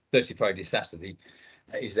Thursday, Friday, Saturday,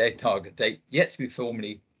 is their target date, yet to be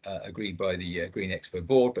formally agreed by the Green Expo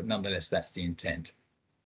board, but nonetheless, that's the intent.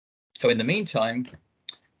 So in the meantime,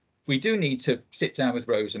 we do need to sit down with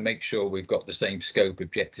Rose and make sure we've got the same scope,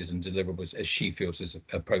 objectives and deliverables as she feels is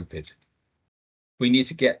appropriate. We need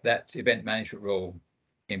to get that event management role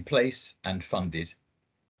in place and funded.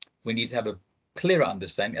 We need to have a clearer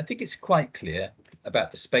understanding. I think it's quite clear about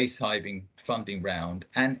the space hiving funding round,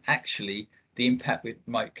 and actually the impact it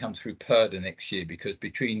might come through PERDA next year, because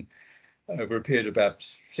between over a period of about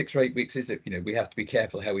 6 or 8 weeks, we have to be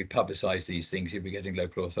careful how we publicise these things if we're getting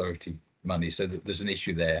local authority money, so that there's an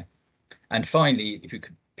issue there. And finally, if you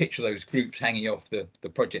could picture those groups hanging off the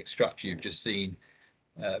project structure you've just seen,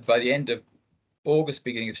 by the end of August,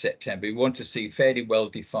 beginning of September, we want to see fairly well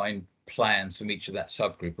defined plans from each of that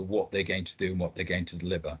subgroup of what they're going to do and what they're going to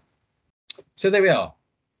deliver. So there we are.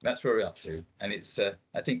 That's where we're up to, and it's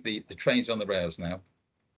I think the train's on the rails now.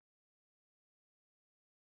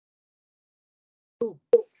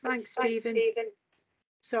 Thanks, Stephen.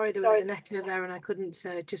 Sorry, there was an echo there and I couldn't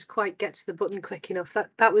just quite get to the button quick enough.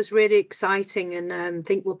 That was really exciting, and I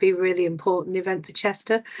think will be a really important event for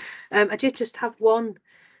Chester. I did just have one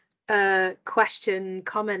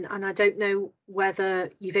comment, and I don't know whether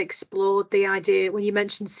you've explored the idea when you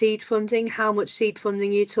mentioned seed funding. How much seed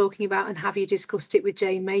funding are you talking about, and have you discussed it with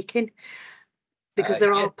Jane Makin? Because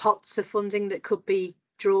there are pots of funding that could be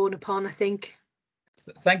drawn upon, I think.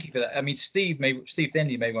 Thank you for that. I mean, Steve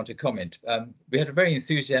Denley may want to comment. We had a very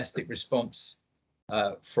enthusiastic response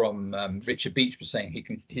from Richard Beach,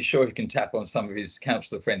 saying he's sure he can tap on some of his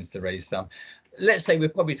councillor friends to raise some. Let's say we're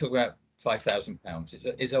probably talking about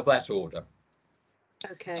 £5,000. Is of that order.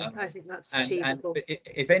 Okay, I think that's achievable. And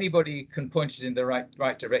if anybody can point us in the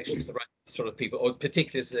right direction to the right sort of people, or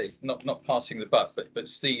particularly not passing the buck, but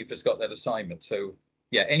Steve has got that assignment. So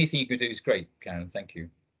yeah, anything you can do is great, Karen. Thank you.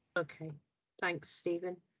 Okay. Thanks,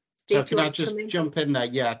 Stephen. So can I just jump in there?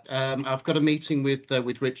 Yeah, I've got a meeting with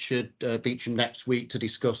Richard Beecham next week to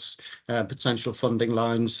discuss potential funding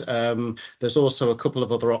lines. There's also a couple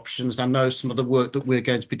of other options. I know some of the work that we're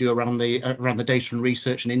going to be doing around the data and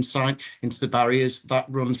research and insight into the barriers, that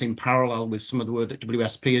runs in parallel with some of the work that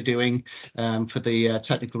WSP are doing for the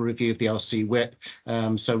technical review of the LC WIP.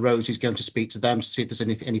 So Rose is going to speak to them to see if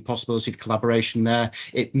there's any possibility of collaboration there.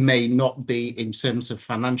 It may not be in terms of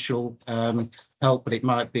financial help, but it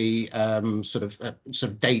might be sort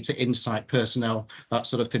of data insight personnel, that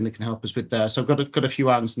sort of thing that can help us with there. So I've got a few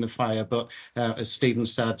irons in the fire, but as Stephen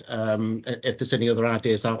said, if there's any other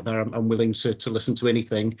ideas out there, I'm willing to listen to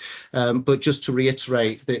anything. But just to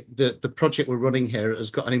reiterate, the project we're running here has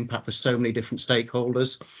got an impact for so many different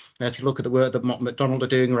stakeholders. If you look at the work that McDonald are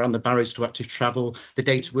doing around the barriers to active travel, the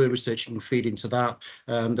data we're researching will feed into that.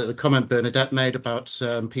 The comment Bernadette made about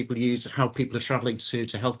how people are travelling to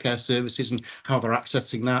healthcare services and how they're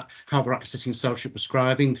accessing that, how they're accessing social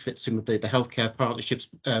prescribing fits in with the healthcare partnerships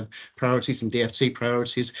priorities and DFT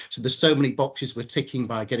priorities. So there's so many boxes we're ticking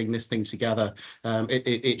by getting this thing together.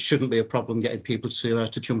 It shouldn't be a problem getting people to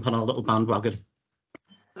jump on our little bandwagon.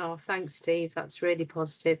 Oh, thanks, Steve. That's really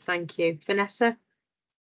positive. Thank you. Vanessa?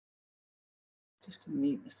 Just to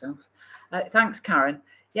mute myself. Thanks, Karen.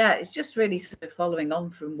 Yeah, it's just really sort of following on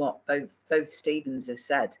from what both Stephens have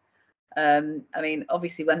said. I mean,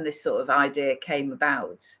 obviously, when this sort of idea came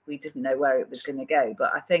about, we didn't know where it was going to go.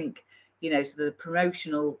 But I think, so the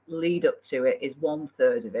promotional lead up to it is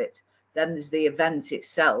 1/3 of it. Then there's the event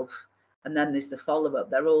itself, and then there's the follow up.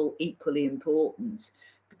 They're all equally important,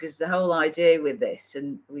 because the whole idea with this,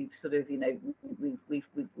 and we've sort of,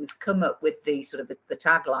 we've come up with the sort of the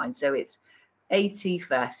tagline. So it's AT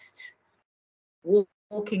Fest,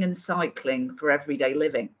 walking and cycling for everyday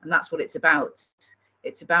living, and that's what it's about.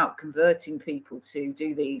 It's about converting people to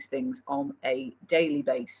do these things on a daily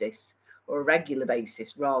basis or a regular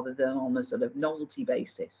basis rather than on a sort of novelty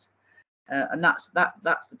basis, and that's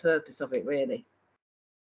the purpose of it, really.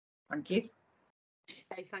 Thank you.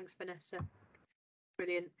 Okay, thanks, Vanessa.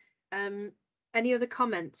 Brilliant. Any other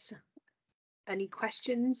comments? Any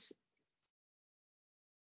questions?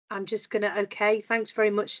 I'm just gonna, okay, thanks very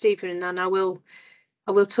much, Stephen, and I will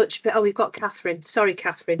touch, but we've got Catherine. Sorry,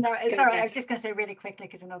 Catherine. No, it's all right. I was just going to say really quickly,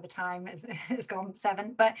 because I know the time is gone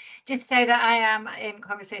 7, but just to say that I am in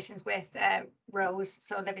conversations with Rose,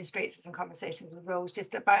 so Living Streets is in conversations with Rose,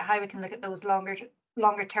 just about how we can look at those longer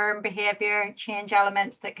term behaviour change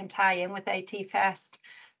elements that can tie in with AT Fest.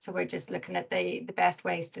 So we're just looking at the best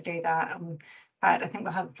ways to do that. I think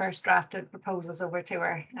we'll have the first draft of proposals over to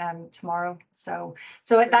her tomorrow. So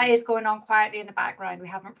that is going on quietly in the background. We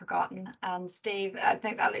haven't forgotten. And Steve, I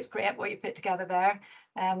think that looks great what you put together there.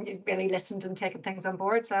 You've really listened and taken things on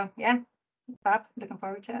board. So yeah, fab. Looking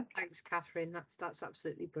forward to it. Thanks, Catherine. That's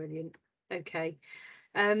absolutely brilliant. Okay.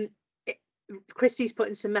 Christy's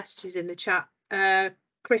putting some messages in the chat.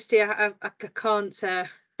 Christy, I can't.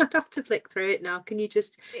 I'd have to flick through it now. Can you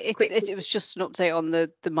just quickly? It was just an update on the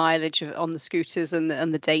mileage on the scooters and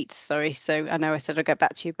the dates. Sorry, so I know I said I'd get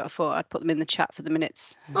back to you, but I thought I'd put them in the chat for the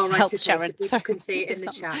minutes to help Sharon. So people can see it in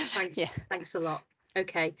the chat. Thanks. Yeah. Thanks a lot.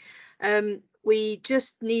 Okay. We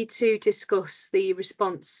just need to discuss the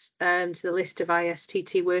response to the list of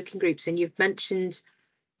ISTT working groups, and you've mentioned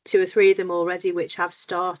 2 or 3 of them already, which have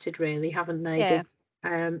started, really, haven't they? Yeah.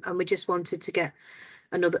 And we just wanted to get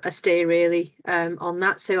a steer really on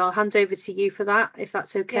that, so I'll hand over to you for that, if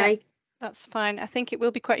that's okay. Yeah, that's fine. I think it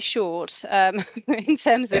will be quite short in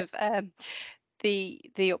terms of the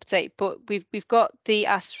update, but we've got the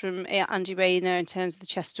ask from Andy Rayner in terms of the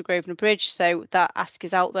Chester Grosvenor Bridge, so that ask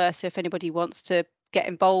is out there. So if anybody wants to get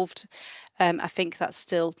involved, I think that's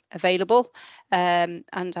still available, and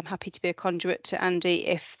I'm happy to be a conduit to Andy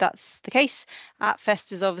if that's the case.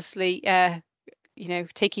 AtFest is obviously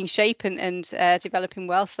taking shape and developing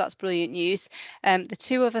well, so that's brilliant news. The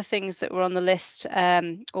 2 other things that were on the list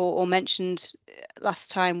or mentioned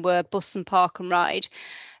last time were bus and park and ride.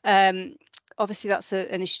 Obviously that's an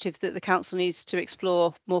initiative that the council needs to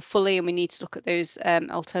explore more fully, and we need to look at those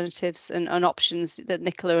alternatives and options that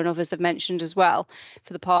Nicola and others have mentioned as well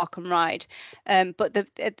for the park and ride. But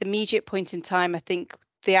at the immediate point in time, I think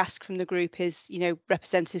the ask from the group is,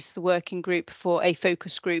 representatives of the working group for a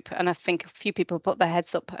focus group, and I think a few people put their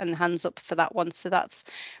heads up and hands up for that one, so that's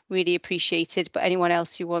really appreciated. But anyone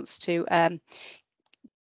else who wants to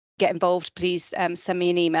get involved, please send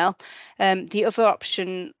me an email. The other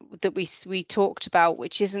option that we talked about,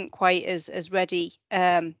 which isn't quite as ready,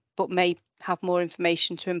 but may have more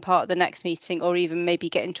information to impart at the next meeting, or even maybe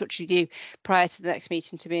get in touch with you prior to the next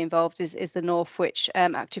meeting to be involved, is the Northwich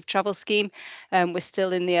active travel scheme. We're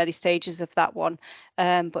still in the early stages of that one,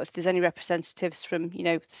 but if there's any representatives from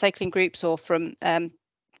cycling groups or from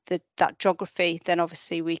that geography, then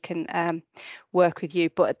obviously we can work with you,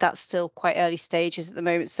 but that's still quite early stages at the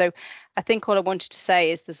moment. So I think all I wanted to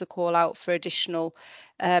say is there's a call out for additional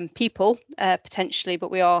people potentially,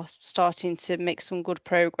 but we are starting to make some good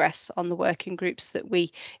progress on the working groups that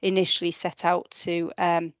we initially set out to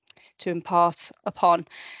impart upon.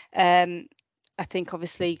 I think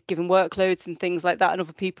obviously given workloads and things like that and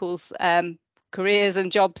other people's careers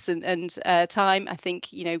and jobs and time. I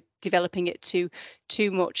think, you know, developing it too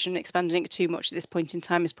much and expanding it too much at this point in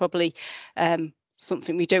time is probably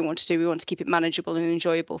something we don't want to do. We want to keep it manageable and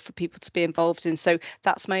enjoyable for people to be involved in. So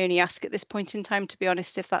that's my only ask at this point in time, to be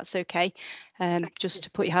honest, if that's okay. Just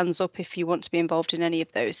to put your hands up if you want to be involved in any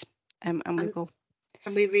of those, and we will.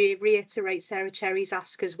 And we reiterate Sarah Cherry's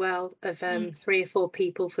ask as well of 3 or 4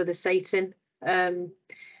 people for the Satan Satan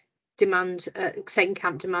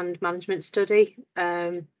camp demand management study.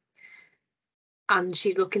 And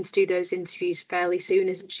she's looking to do those interviews fairly soon,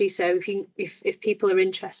 isn't she? So if people are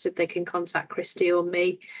interested, they can contact Christy or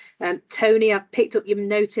me. Tony, I've picked up your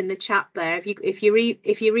note in the chat there. If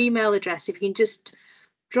your email address, if you can just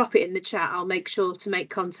drop it in the chat, I'll make sure to make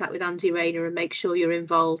contact with Andy Rayner and make sure you're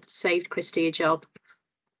involved. Saved Christy a job.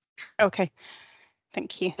 Okay,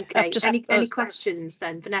 thank you. Okay, any questions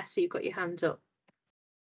then? Vanessa, you've got your hand up.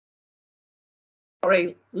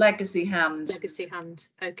 Sorry, legacy hand. Legacy hand,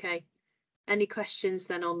 okay. Any questions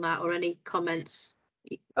then on that, or any comments?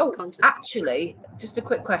 Oh, actually, just a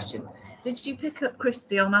quick question. Did you pick up,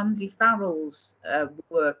 Christy, on Andy Farrell's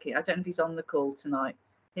work? I don't know if he's on the call tonight.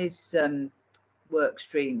 His work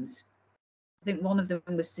streams. I think one of them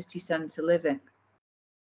was city centre living.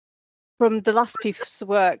 From the last piece of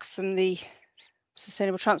work from the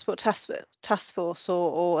Sustainable Transport Task Force,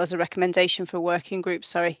 or as a recommendation for a working group,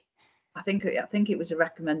 sorry. I think it was a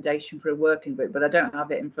recommendation for a working group, but I don't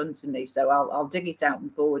have it in front of me, so I'll dig it out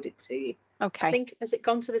and forward it to you. Okay. I think, has it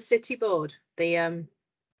gone to the city board, the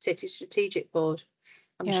city strategic board?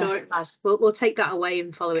 I'm sure it has. We'll take that away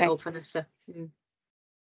and follow it up, Vanessa.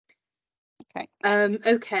 Okay.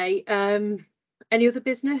 Okay. Any other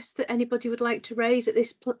business that anybody would like to raise at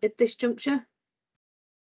this juncture?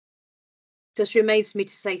 Just remains for me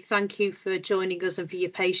to say thank you for joining us and for your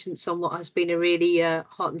patience on what has been a really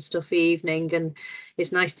hot and stuffy evening, and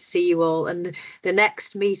it's nice to see you all. And the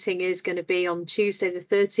next meeting is going to be on Tuesday the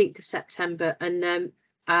 13th of September, and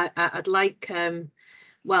I'd like,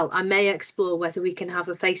 well, I may explore whether we can have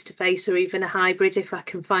a face-to-face or even a hybrid if I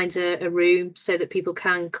can find a room so that people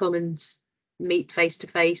can come and meet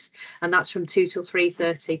face-to-face, and that's from 2 till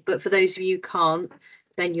 3:30. But for those of you who can't,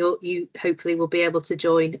 then you hopefully will be able to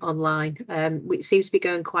join online. It seems to be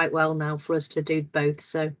going quite well now for us to do both.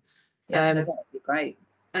 So yeah, that'd be great.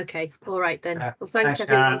 Okay, all right then. Well, thanks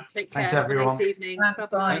everyone. Karen. Take care. Thanks, Have a everyone. nice evening. Thanks,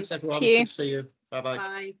 bye. Thanks everyone. Thank you. Good to see you. Bye bye.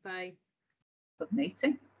 Bye. Bye. Good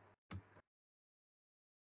meeting.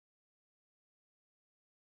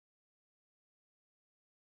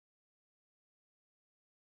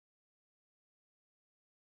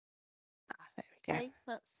 There we go. Okay,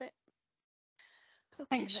 that's it.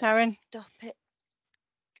 Okay, Thanks, let's Sharon. stop it.